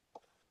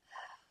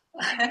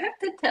 I have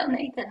to tell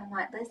Nathan, I'm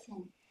like,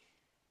 listen,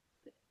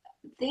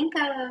 think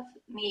of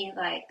me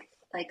like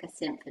a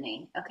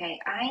symphony. Okay,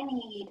 I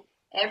need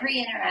every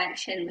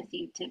interaction with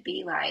you to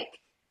be like,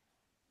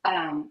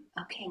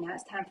 okay, now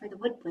it's time for the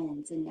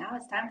woodwinds, and now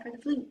it's time for the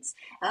flutes.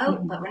 Oh,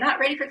 but we're not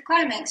ready for the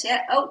climax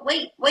yet. Oh,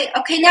 wait.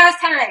 Okay, now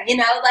it's time.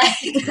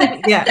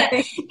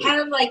 Like kind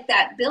of like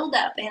that build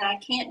up, and I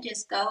can't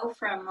just go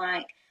from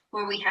like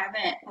where we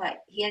haven't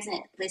he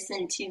hasn't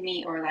listened to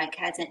me or like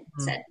hasn't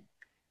said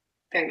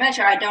very much,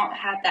 or I don't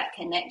have that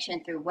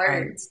connection through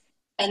words,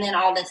 and then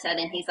all of a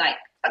sudden he's like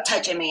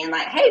touching me and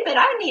like, hey, but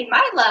I need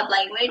my love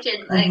language,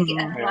 and like, and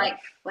I'm like,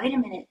 wait a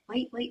minute,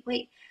 wait.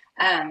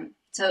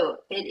 So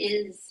it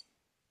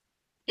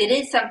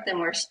is something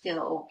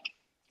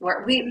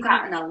we've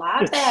gotten a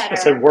lot better.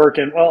 It's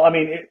working. Well, I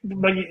mean,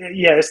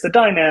 it's the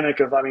dynamic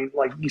of, I mean,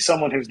 like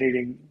someone who's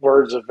needing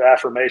words of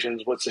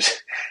affirmations, which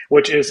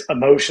is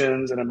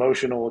emotions and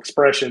emotional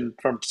expression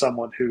from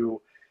someone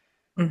who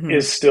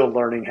is still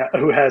learning,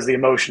 who has the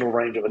emotional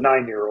range of a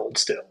 9-year-old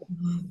still.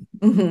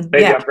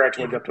 Maybe I've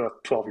graduated up to a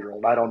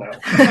 12-year-old. I don't know.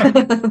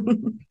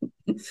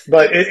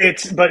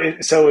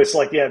 So it's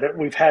like, that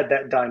we've had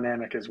that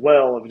dynamic as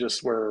well of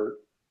just where,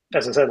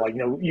 as I said, like,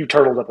 you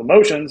turtled up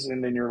emotions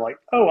and then you're like,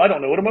 oh, I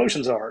don't know what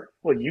emotions are.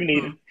 Well,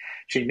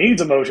 she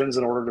needs emotions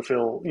in order to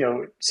feel,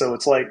 so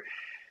it's like,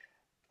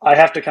 I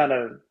have to kind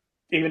of,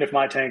 even if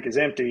my tank is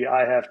empty,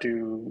 I have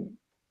to,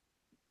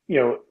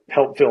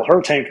 help fill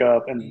her tank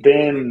up, and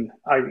then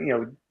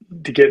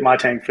to get my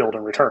tank filled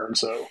in return.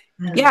 So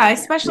I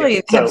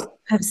especially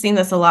have seen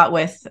this a lot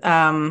with,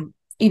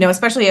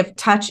 especially if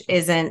touch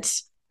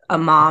isn't a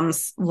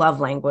mom's love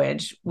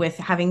language, with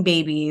having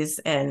babies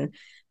and,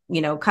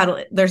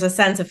 cuddle, there's a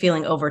sense of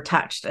feeling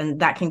overtouched, and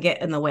that can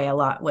get in the way a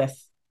lot with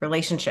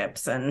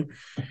relationships, and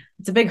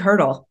it's a big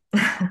hurdle.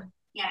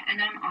 Yeah.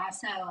 And I'm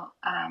also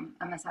a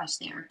massage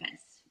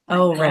therapist.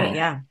 Oh, right.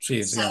 Yeah. So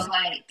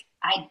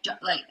I don't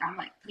I'm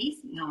like, please,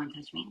 no one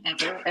touch me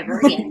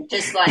ever again.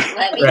 Just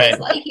let me just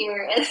lay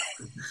here.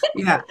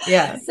 Yeah.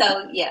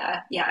 So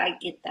I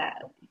get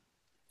that.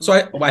 So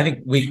I think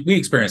we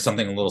experienced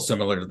something a little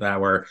similar to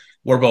that, where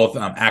we're both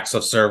acts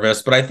of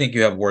service, but I think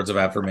you have words of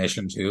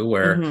affirmation too,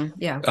 where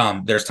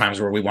there's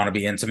times where we want to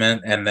be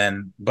intimate,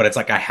 but it's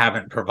like I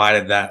haven't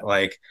provided that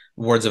like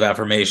words of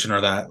affirmation or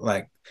that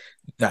like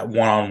that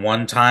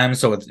one-on-one time.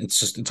 So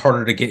it's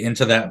harder to get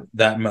into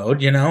that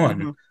mode,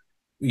 and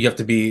you have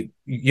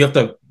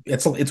to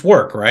it's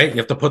work, right? You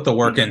have to put the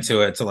work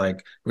into it to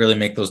like really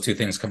make those two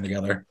things come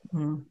together.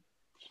 And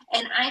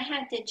I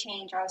had to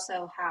change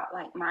also how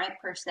like my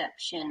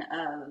perception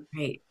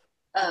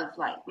of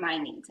like my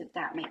needs, if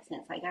that makes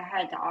sense. Like I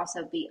had to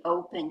also be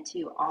open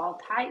to all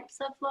types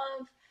of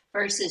love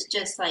versus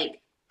just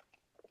like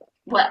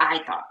what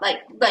I thought. Like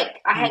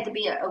I had to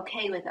be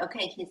okay with,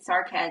 okay, his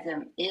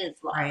sarcasm is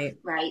love,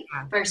 right?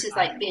 Versus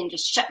like being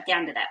just shut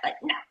down to that. Like,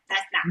 no,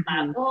 that's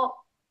not love. Well,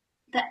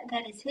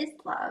 that is his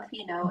love,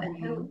 and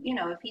who,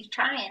 if he's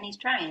trying,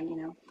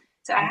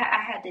 So I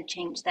had to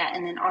change that.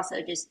 And then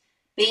also just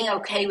being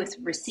okay with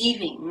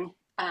receiving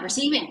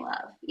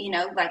love,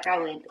 like I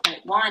would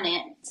like want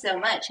it so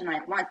much and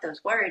like want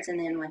those words. And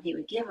then when he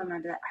would give them,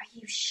 I'd be like, are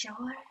you sure?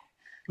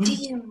 Do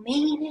you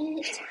mean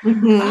it?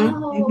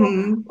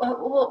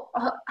 Well,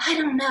 I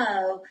don't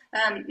know.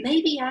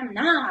 Maybe I'm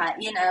not,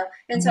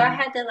 And so I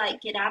had to like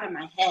get out of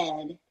my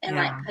head and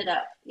like put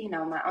up,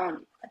 my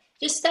own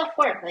just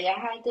self-worth. Like I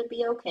had to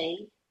be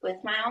okay with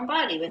my own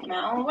body, with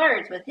my own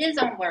words, with his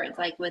own words,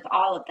 like with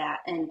all of that.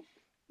 And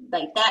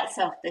like that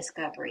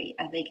self-discovery,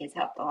 I think has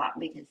helped a lot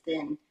because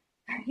then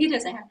he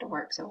doesn't have to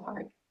work so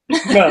hard. No,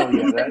 yeah,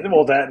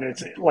 that, and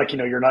it's like,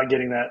 you're not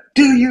getting that,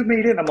 do you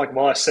mean it? I'm like,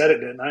 well, I said it,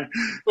 didn't I?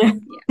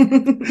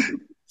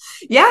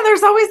 Yeah,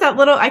 there's always that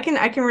little, I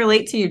can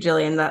relate to you,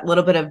 Jillian, that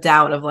little bit of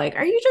doubt of like,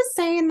 are you just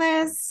saying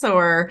this?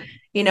 Or,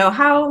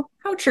 how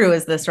true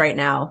is this right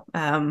now?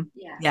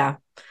 Yeah.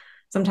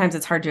 Sometimes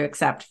it's hard to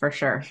accept for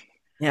sure.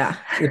 Yeah.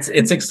 It's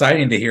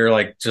exciting to hear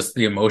like just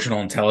the emotional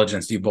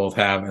intelligence you both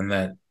have and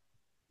that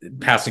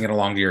passing it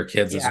along to your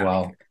kids as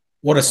well.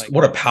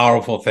 What a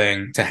powerful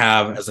thing to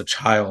have as a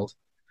child,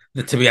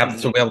 to be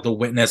able to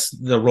witness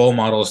the role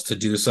models to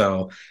do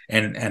so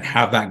and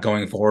have that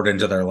going forward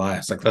into their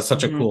lives. Like that's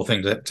such a cool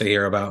thing to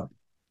hear about.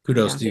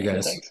 Kudos to you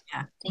guys.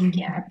 Yeah, thank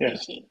you. I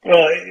appreciate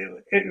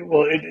that.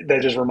 Well,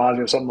 that just reminds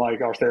me of something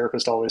like our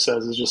therapist always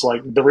says is just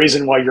like the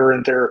reason why you're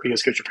in therapy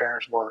is because your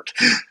parents weren't.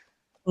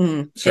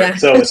 Yeah.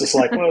 So it's just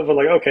like, well,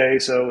 like, okay,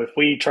 so if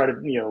we try to,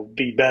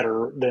 be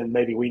better, then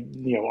maybe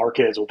our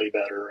kids will be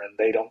better, and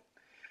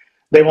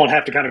they won't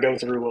have to kind of go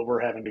through what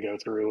we're having to go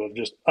through of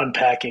just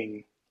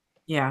unpacking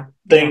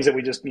things that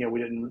we just, we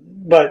didn't,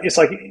 but it's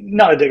like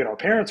not a dig at our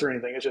parents or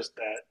anything. It's just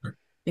that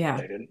they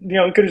didn't,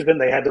 it could have been,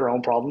 they had their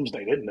own problems.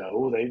 They didn't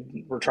know, they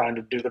were trying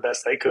to do the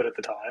best they could at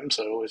the time.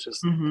 So it's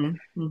just,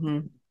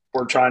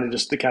 we're trying to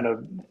just to kind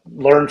of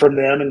learn from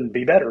them and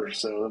be better.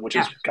 So, which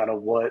is kind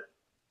of what,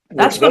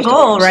 that's the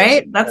goal,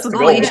 right? That's the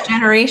goal. Each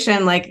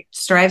generation like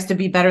strives to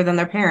be better than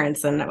their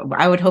parents. And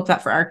I would hope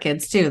that for our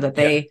kids too, that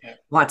they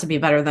want to be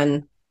better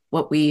than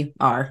what we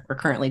are or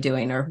currently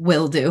doing or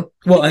will do.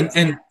 Well,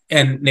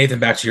 and Nathan,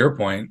 back to your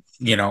point,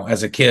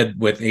 as a kid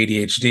with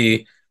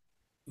ADHD,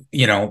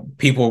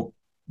 people,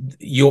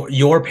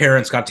 your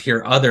parents got to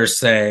hear others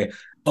say,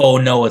 oh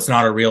no, it's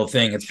not a real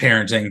thing. It's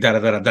parenting, da da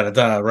da da da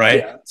da, right?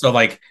 Yeah. So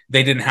like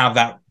they didn't have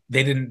that.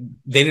 They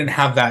didn't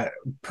have that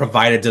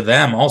provided to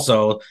them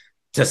also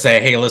to say,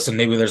 hey, listen,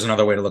 maybe there's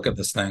another way to look at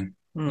this thing.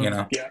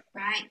 Yeah.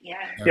 Right. Yeah.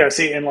 Yeah.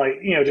 See, and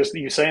like, just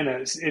you saying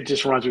that, it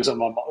just reminds me of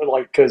something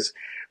like, because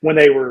when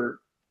they were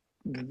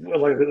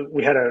like,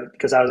 we had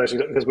because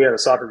we had a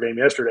soccer game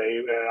yesterday,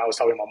 and I was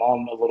talking to my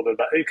mom a little bit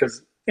about it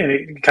and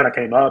it kind of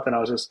came up, and I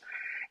was just,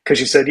 because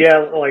she said, yeah,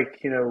 like,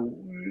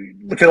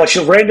 because like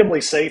she'll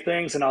randomly say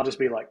things, and I'll just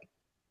be like,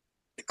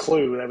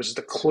 clue. That was just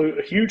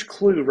a huge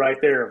clue right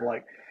there of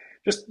like,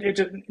 just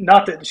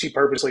not that she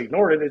purposely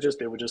ignored it.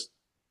 It would just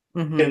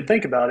didn't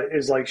think about it.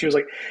 Is like, she was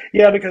like,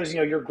 yeah, because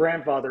your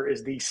grandfather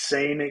is the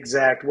same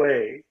exact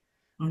way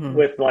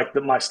with like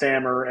my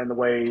stammer and the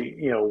way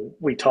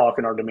we talk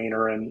and our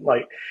demeanor, and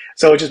like,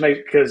 so it just makes,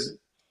 because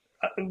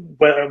I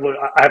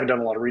haven't done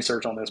a lot of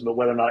research on this, but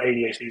whether or not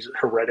ADHD is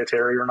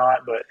hereditary or not,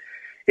 but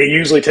it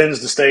usually tends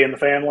to stay in the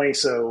family.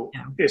 So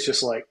it's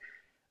just like,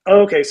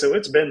 okay, so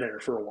it's been there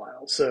for a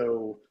while.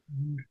 So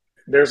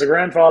there's a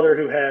grandfather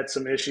who had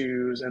some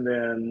issues, and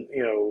then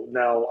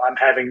now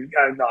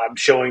I'm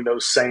showing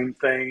those same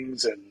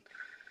things,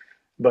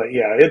 but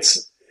yeah,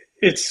 it's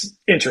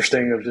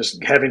interesting of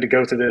just having to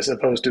go through this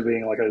opposed to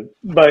being like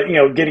but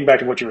getting back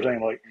to what you were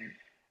saying, like,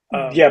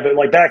 but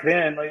like back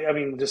then, like, I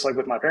mean, just like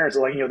with my parents,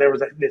 like, there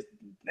was this,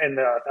 and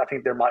I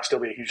think there might still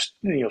be a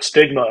huge,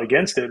 stigma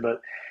against it,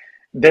 but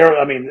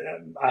I mean,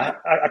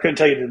 I couldn't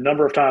tell you the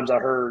number of times I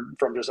heard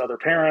from just other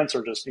parents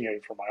or just,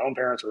 from my own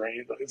parents or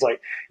anything. It's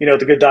like,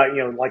 the good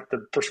diet, like the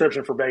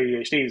prescription for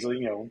ADHD is,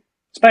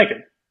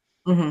 spanking.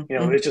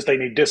 It's just they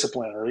need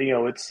discipline,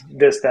 or, it's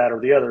this, that,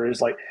 or the other.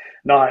 It's like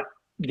not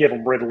give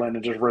them Ritalin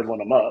and just Ritalin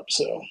them up.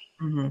 So,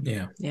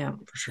 yeah,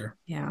 for sure.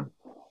 Yeah.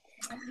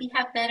 We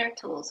have better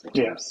tools, which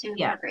I'm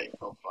super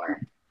grateful for.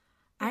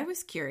 I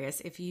was curious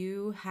if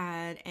you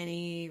had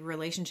any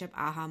relationship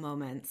aha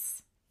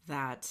moments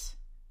that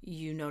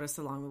you noticed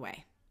along the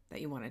way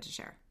that you wanted to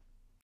share.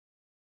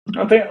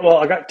 I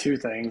got two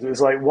things. It's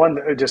like one,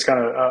 just kind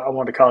of, I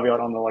wanted to caveat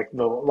on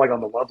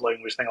on the love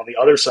language thing on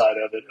the other side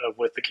of it, of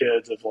with the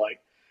kids, of like,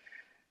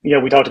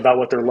 we talked about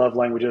what their love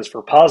language is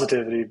for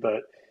positivity,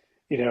 but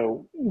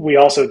we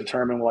also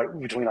determine like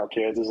between our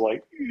kids is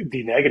like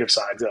the negative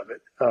sides of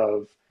it,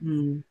 of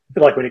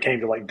like when it came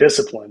to like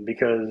discipline,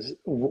 because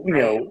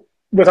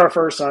with our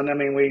first son, I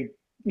mean, we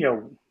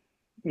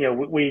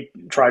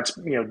tried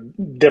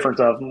different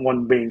stuff.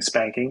 One being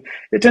spanking,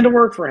 it tended to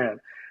work for him.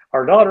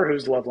 Our daughter,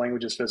 whose love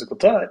language is physical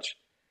touch,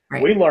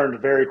 we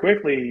learned very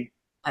quickly.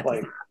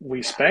 Like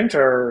we spanked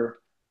her,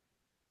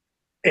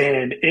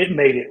 and it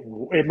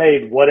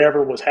made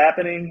whatever was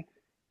happening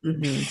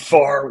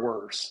far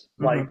worse.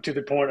 Like to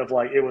the point of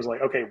like it was like,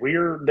 okay, we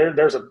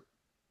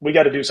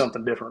got to do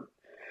something different.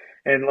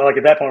 And like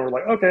at that point, we're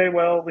like, okay,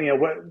 well,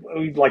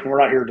 we're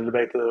not here to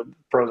debate the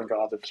pros and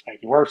cons if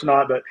spanking works or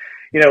not, but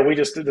we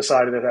just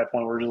decided at that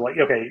point we're just like,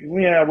 okay,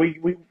 yeah, we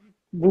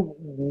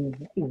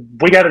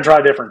got to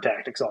try different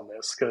tactics on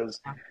this, because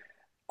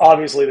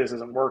obviously this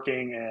isn't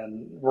working,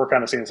 and we're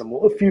kind of seeing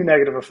a few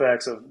negative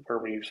effects of where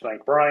we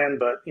spanked Brian,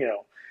 but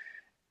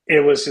it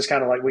was just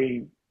kind of like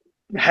we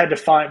had to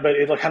find, but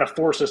it kind of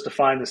forced us to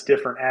find this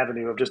different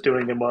avenue of just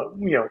doing them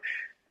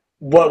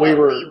how we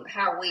were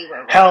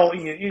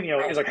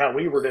it's like how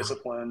we were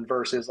disciplined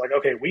versus like,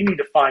 okay, we need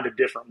to find a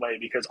different way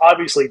because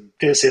obviously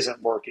this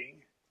isn't working.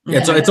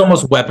 Yeah, so it's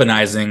almost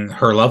weaponizing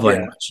her love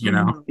language,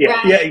 Yeah,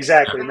 yeah,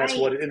 exactly, and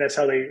that's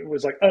how they it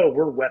was like, oh,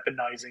 we're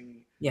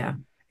weaponizing. Yeah,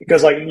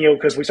 because like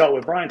because we saw it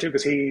with Brian too,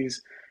 because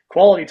he's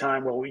quality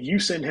time. Well, you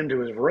send him to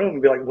his room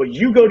and be like, well,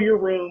 you go to your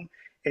room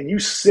and you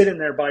sit in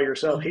there by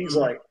yourself. He's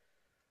like,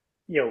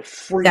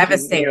 freaking,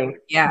 devastating.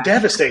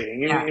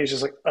 Devastating. Yeah. He's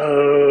just like,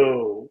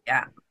 oh,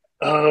 yeah.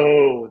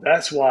 Oh,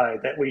 that's why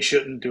that we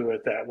shouldn't do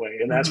it that way.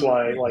 And that's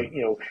why, like,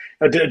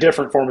 a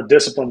different form of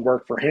discipline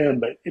worked for him,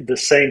 but the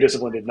same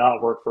discipline did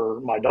not work for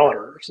my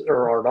daughters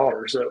or our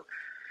daughter. So,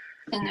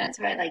 and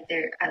that's why, like,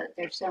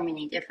 there's so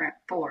many different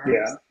forms.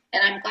 Yeah.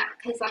 And I'm glad,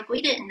 because, like,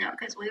 we didn't know,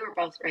 because we were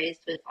both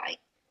raised with, like,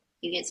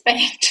 you get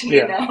spanked,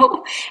 you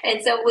know?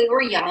 And so we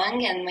were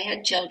young and we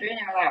had children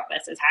and we're like,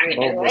 this is how you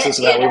do it. This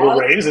is how we were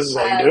raised. This is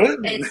how you do it.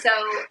 And so,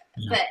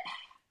 but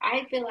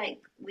I feel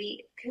like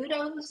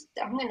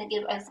I'm going to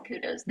give us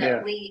kudos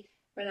that we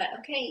were like,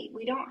 okay,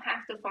 we don't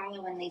have to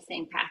follow in these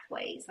same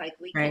pathways. Like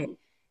we can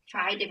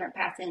try different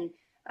paths.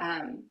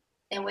 And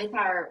with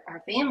our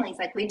families,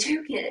 like we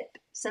do get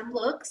some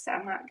looks.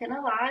 I'm not going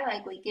to lie.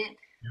 Like we get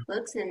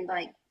looks and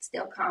like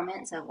still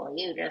comments of, well,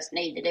 you just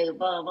need to do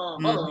blah, blah,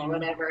 blah, or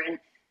whatever.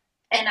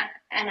 And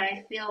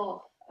I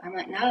feel, I'm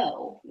like,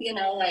 no,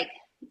 like,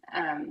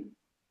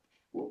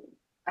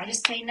 I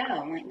just say no.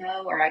 I'm like,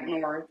 no, or I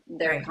ignore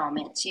their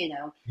comments,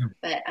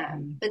 But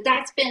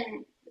that's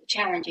been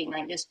challenging,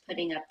 like just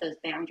putting up those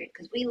boundaries,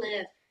 because we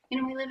live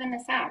in the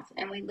South,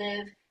 and we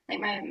live, like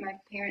my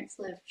parents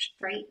live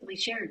straight, we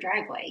share a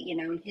driveway,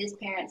 and his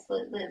parents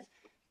live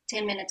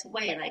 10 minutes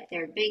away. Like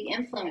they're big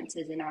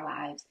influences in our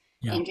lives,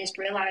 and just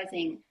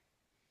realizing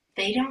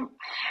they don't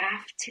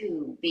have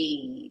to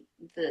be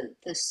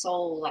the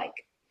sole, like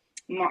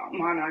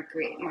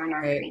monarchy,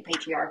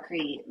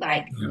 patriarchy,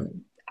 like.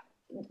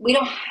 We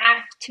don't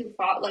have to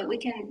follow, like we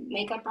can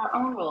make up our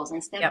own rules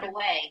and step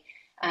away.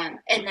 And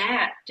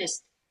that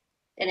just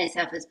in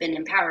itself has been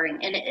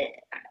empowering. And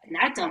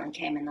that's only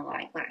came in the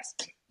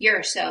last year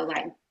or so,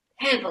 like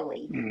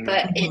heavily.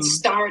 But it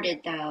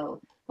started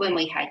though when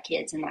we had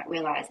kids and like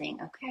realizing,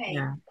 okay,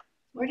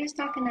 we're just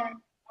not going to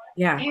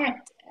parent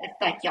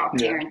like y'all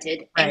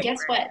parented. And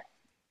guess what?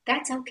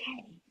 That's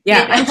okay.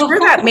 Yeah, I'm sure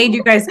that made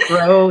you guys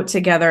grow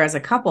together as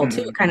a couple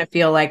too, kind of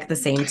feel like the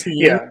same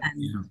team.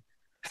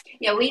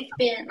 Yeah, we've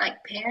been, like,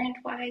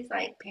 parent-wise,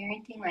 like,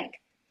 parenting, like,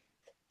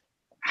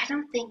 I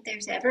don't think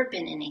there's ever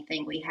been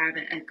anything we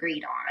haven't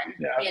agreed on.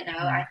 Yeah.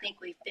 I think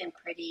we've been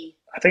pretty...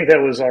 I think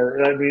that was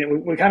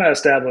we kind of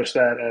established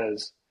that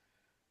as,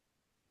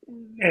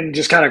 and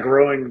just kind of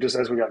growing just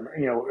as we got,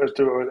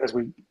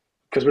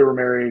 because we were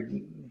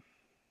married,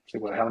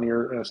 how many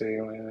years? Let's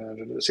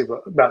see,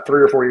 about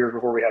 3 or 4 years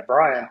before we had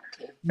Brian.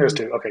 It was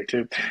 2. Okay,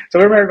 2. So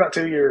we were married about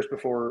 2 years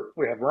before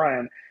we had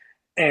Brian.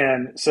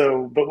 And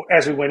so, but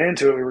as we went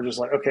into it, we were just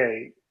like,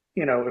 okay,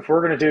 if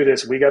we're going to do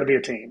this, we got to be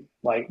a team.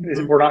 Like,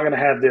 we're not going to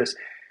have this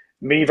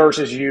me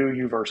versus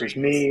you versus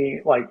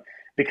me, like,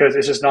 because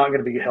it's just not going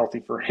to be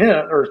healthy for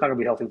him, or it's not going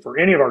to be healthy for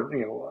any of our,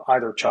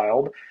 either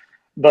child.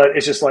 But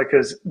it's just like,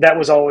 because that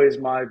was always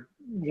one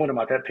of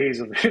my pet peeves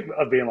of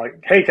being like,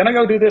 hey, can I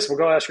go do this? We'll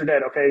go ask your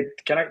dad. Okay,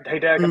 hey,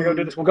 Dad, can I go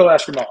do this? We'll go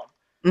ask your mom.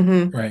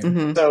 Right.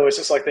 So it's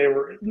just like they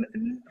were.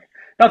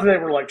 Not that they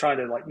were like trying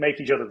to like make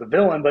each other the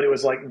villain, but it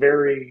was like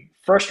very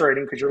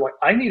frustrating because you're like,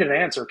 I need an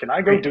answer. Can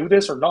I go do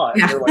this or not?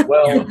 And they're like,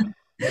 well,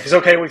 if it's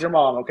okay with your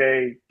mom,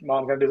 okay,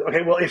 mom gonna do this.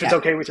 Okay, well, if it's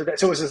okay with your dad.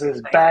 So it was just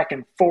this back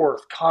and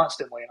forth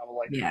constantly. And I'm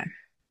like,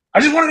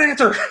 I just want an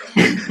answer.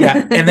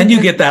 And then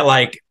you get that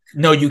like,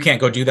 no, you can't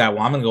go do that.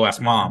 Well, I'm gonna go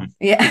ask mom.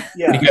 Yeah.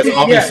 Because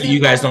obviously you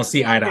guys don't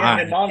see eye to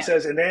eye. And mom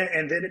says, and then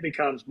it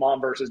becomes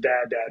mom versus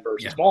dad, dad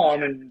versus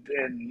mom, and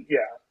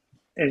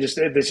and it's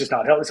just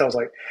not healthy. So I was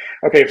like,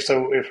 okay,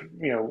 so if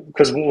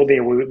because we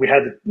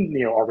had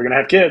are we gonna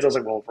have kids? I was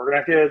like, well, if we're gonna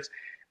have kids,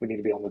 we need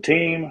to be on the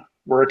team.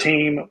 We're a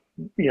team.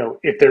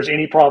 If there's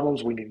any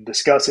problems, we need to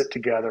discuss it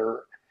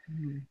together.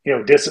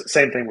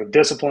 Same thing with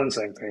discipline,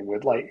 same thing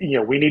with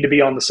we need to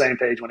be on the same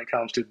page when it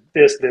comes to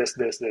this, and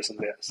this.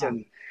 Yeah.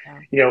 And,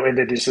 and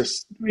then it's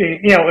just,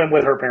 and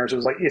with her parents, it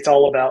was like, it's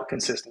all about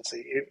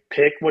consistency.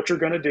 Pick what you're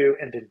going to do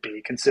and then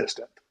be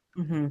consistent.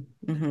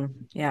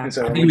 Yeah. And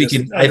so I think we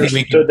can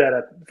understood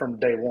that from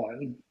day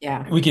one.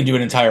 Yeah. We can do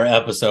an entire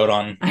episode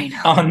on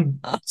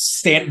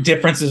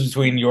differences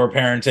between your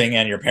parenting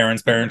and your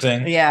parents'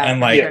 parenting. Yeah.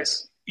 And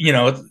yes.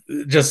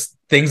 Just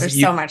things.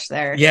 There's so much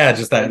there. Yeah.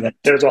 Just that.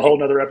 There's a whole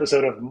nother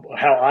episode of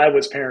how I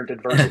was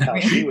parented versus how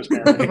she was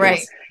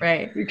parented.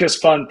 Right. Because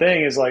fun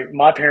thing is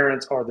my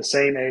parents are the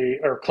same age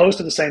or close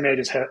to the same age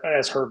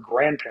as her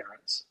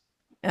grandparents.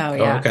 Oh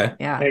yeah. Okay.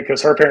 Yeah.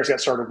 Because her parents got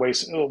started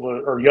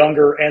or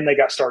younger, and they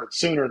got started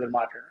sooner than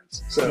my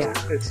parents. So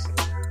it's.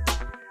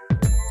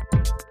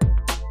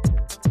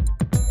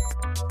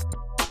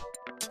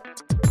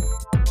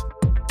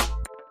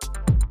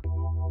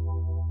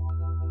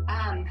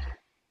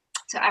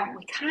 So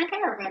we kind of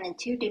are running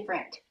two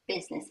different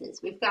businesses.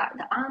 We've got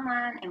the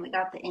online and we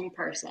got the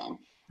in-person.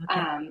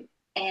 Okay.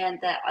 And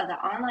the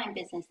online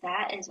business,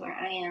 that is where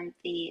I am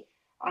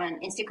on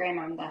Instagram,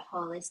 I'm the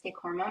holistic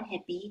hormone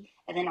hippie.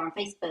 And then on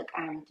Facebook,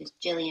 I'm just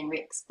Jillian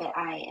Ricks, but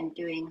I am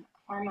doing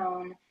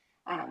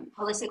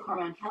holistic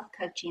hormone health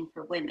coaching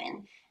for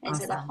women. And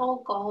awesome. So the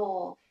whole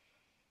goal,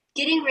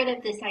 getting rid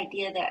of this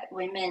idea that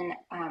women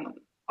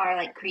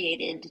are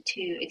created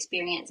to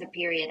experience a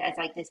period as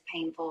this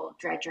painful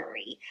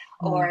drudgery,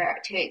 or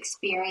to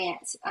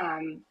experience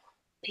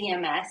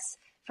PMS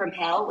from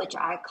hell, which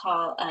I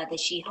call the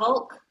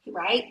She-Hulk,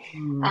 right?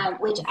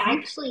 Which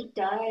actually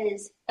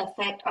does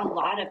affect a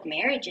lot of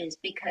marriages,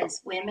 because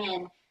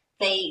women,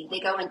 they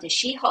go into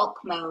She-Hulk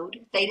mode.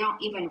 They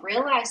don't even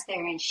realize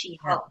they're in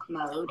She-Hulk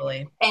mode.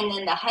 Totally. And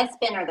then the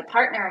husband or the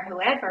partner or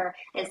whoever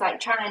is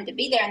trying to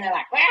be there, and they're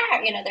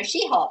wow, they're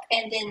She-Hulk.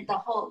 And then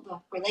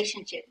the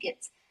relationship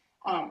gets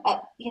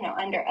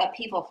under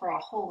upheaval for a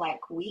whole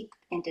week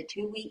into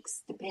 2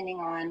 weeks, depending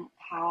on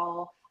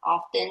how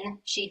often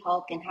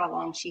She-Hulk and how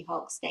long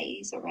She-Hulk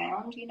stays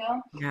around,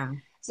 Yeah.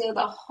 So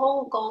the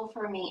whole goal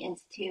for me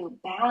is to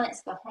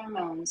balance the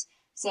hormones.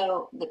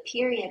 So the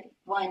period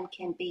one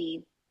can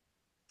be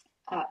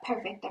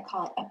perfect. I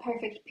call it a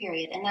perfect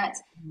period. And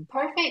that's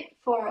perfect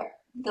for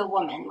the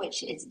woman,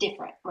 which is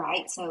different,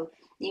 right? So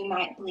you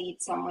might bleed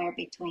somewhere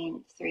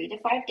between 3 to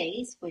 5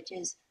 days,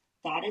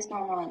 that is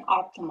normal and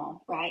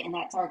optimal, right? And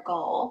that's our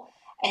goal.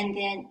 And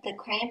then the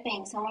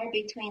cramping somewhere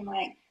between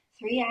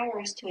 3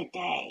 hours to a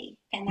day,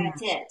 and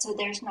that's it. So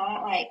there's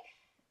not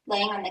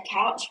laying on the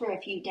couch for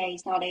a few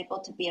days, not able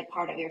to be a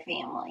part of your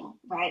family,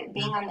 right?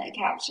 Being on the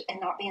couch and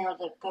not being able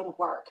to go to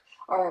work,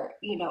 or,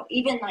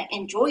 even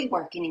enjoy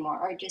work anymore,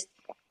 or just,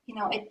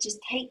 it just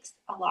takes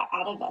a lot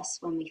out of us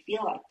when we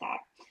feel like that.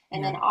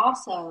 And then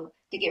also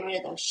to get rid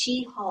of those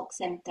She-Hulk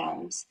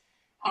symptoms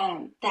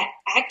that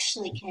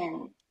actually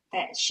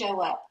that show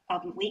up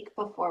a week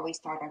before we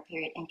start our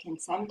period and can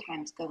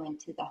sometimes go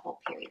into the whole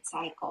period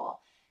cycle.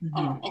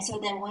 And so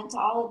then once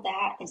all of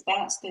that is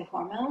balanced through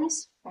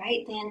hormones,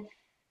 right, then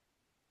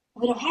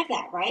we don't have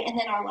that, right? And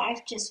then our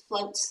life just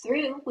floats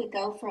through. We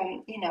go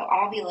from,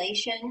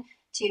 ovulation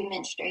to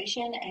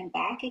menstruation and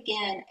back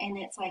again. And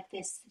it's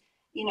this,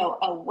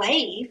 a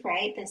wave,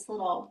 right? This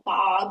little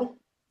bob,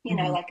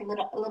 like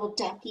a little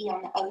ducky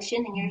on the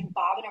ocean, and you're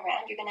bobbing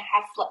around. You're going to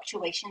have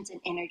fluctuations in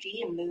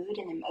energy and mood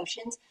and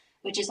emotions,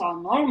 which is all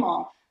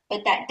normal.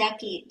 But that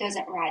ducky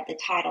doesn't ride the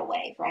tidal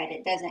wave, right?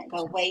 It doesn't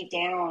go way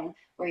down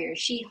where you're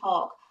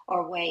She-Hulk,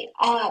 or way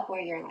up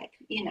where you're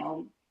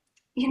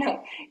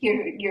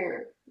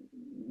you're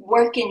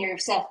working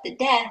yourself to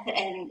death,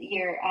 and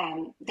you're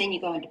then you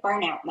go into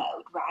burnout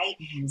mode, right?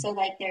 So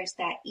there's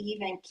that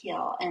even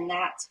kill, and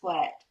that's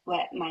what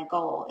my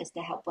goal is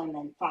to help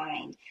women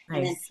find. Nice.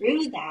 And then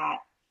through that,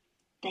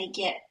 they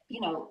get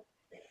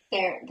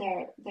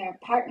their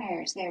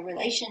partners, their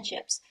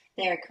relationships,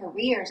 their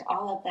careers,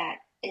 all of that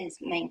is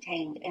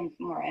maintained and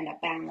more in a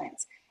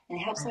balance, and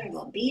it helps their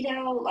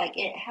libido.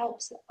 It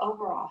helps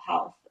overall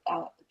health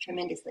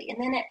tremendously.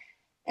 And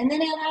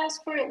then it allows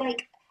for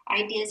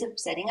ideas of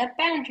setting up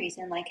boundaries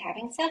and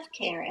having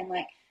self-care and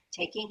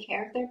taking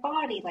care of their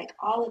body,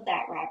 all of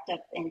that wrapped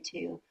up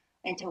into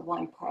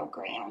one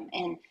program.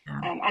 And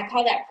I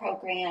call that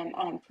program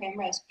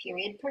Primrose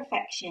Period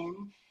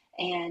Perfection.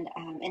 And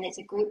it's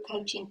a group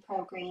coaching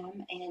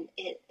program, and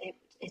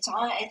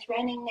it's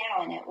running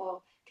now, and it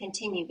will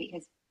continue,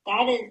 because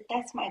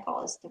that's my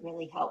goal, is to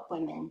really help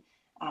women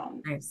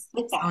nice.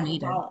 with that,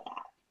 with all of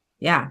that.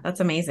 Yeah, that's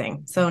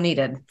amazing. So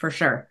needed, for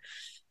sure.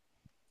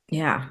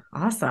 Yeah,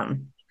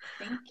 awesome.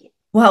 Thank you.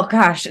 Well,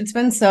 gosh, it's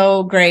been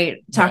so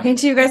great talking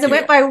to you guys. It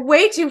went by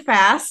way too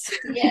fast.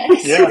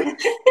 Yes. Yeah.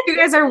 You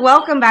guys are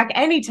welcome back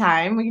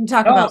anytime. We can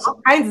talk about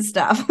all kinds of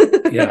stuff.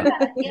 Yeah,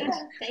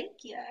 thank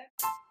you.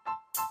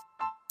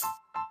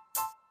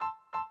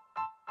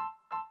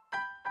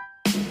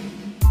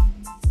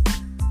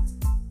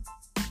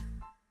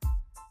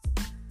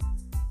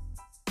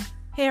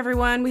 Hey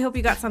everyone, we hope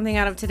you got something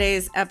out of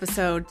today's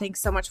episode.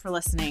 Thanks so much for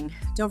listening.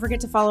 Don't forget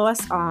to follow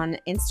us on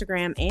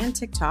Instagram and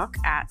TikTok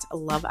at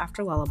Love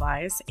After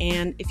Lullabies.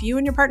 And if you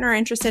and your partner are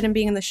interested in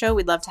being in the show,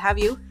 we'd love to have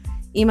you.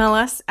 Email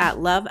us at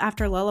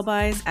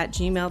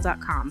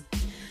loveafterlullabies@gmail.com.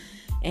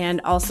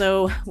 And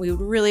also, we would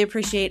really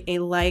appreciate a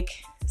like,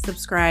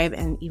 subscribe,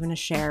 and even a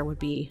share would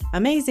be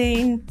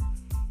amazing.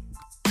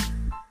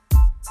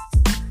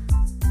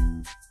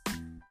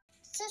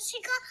 So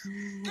she got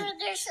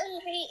burgers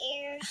in her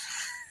ears.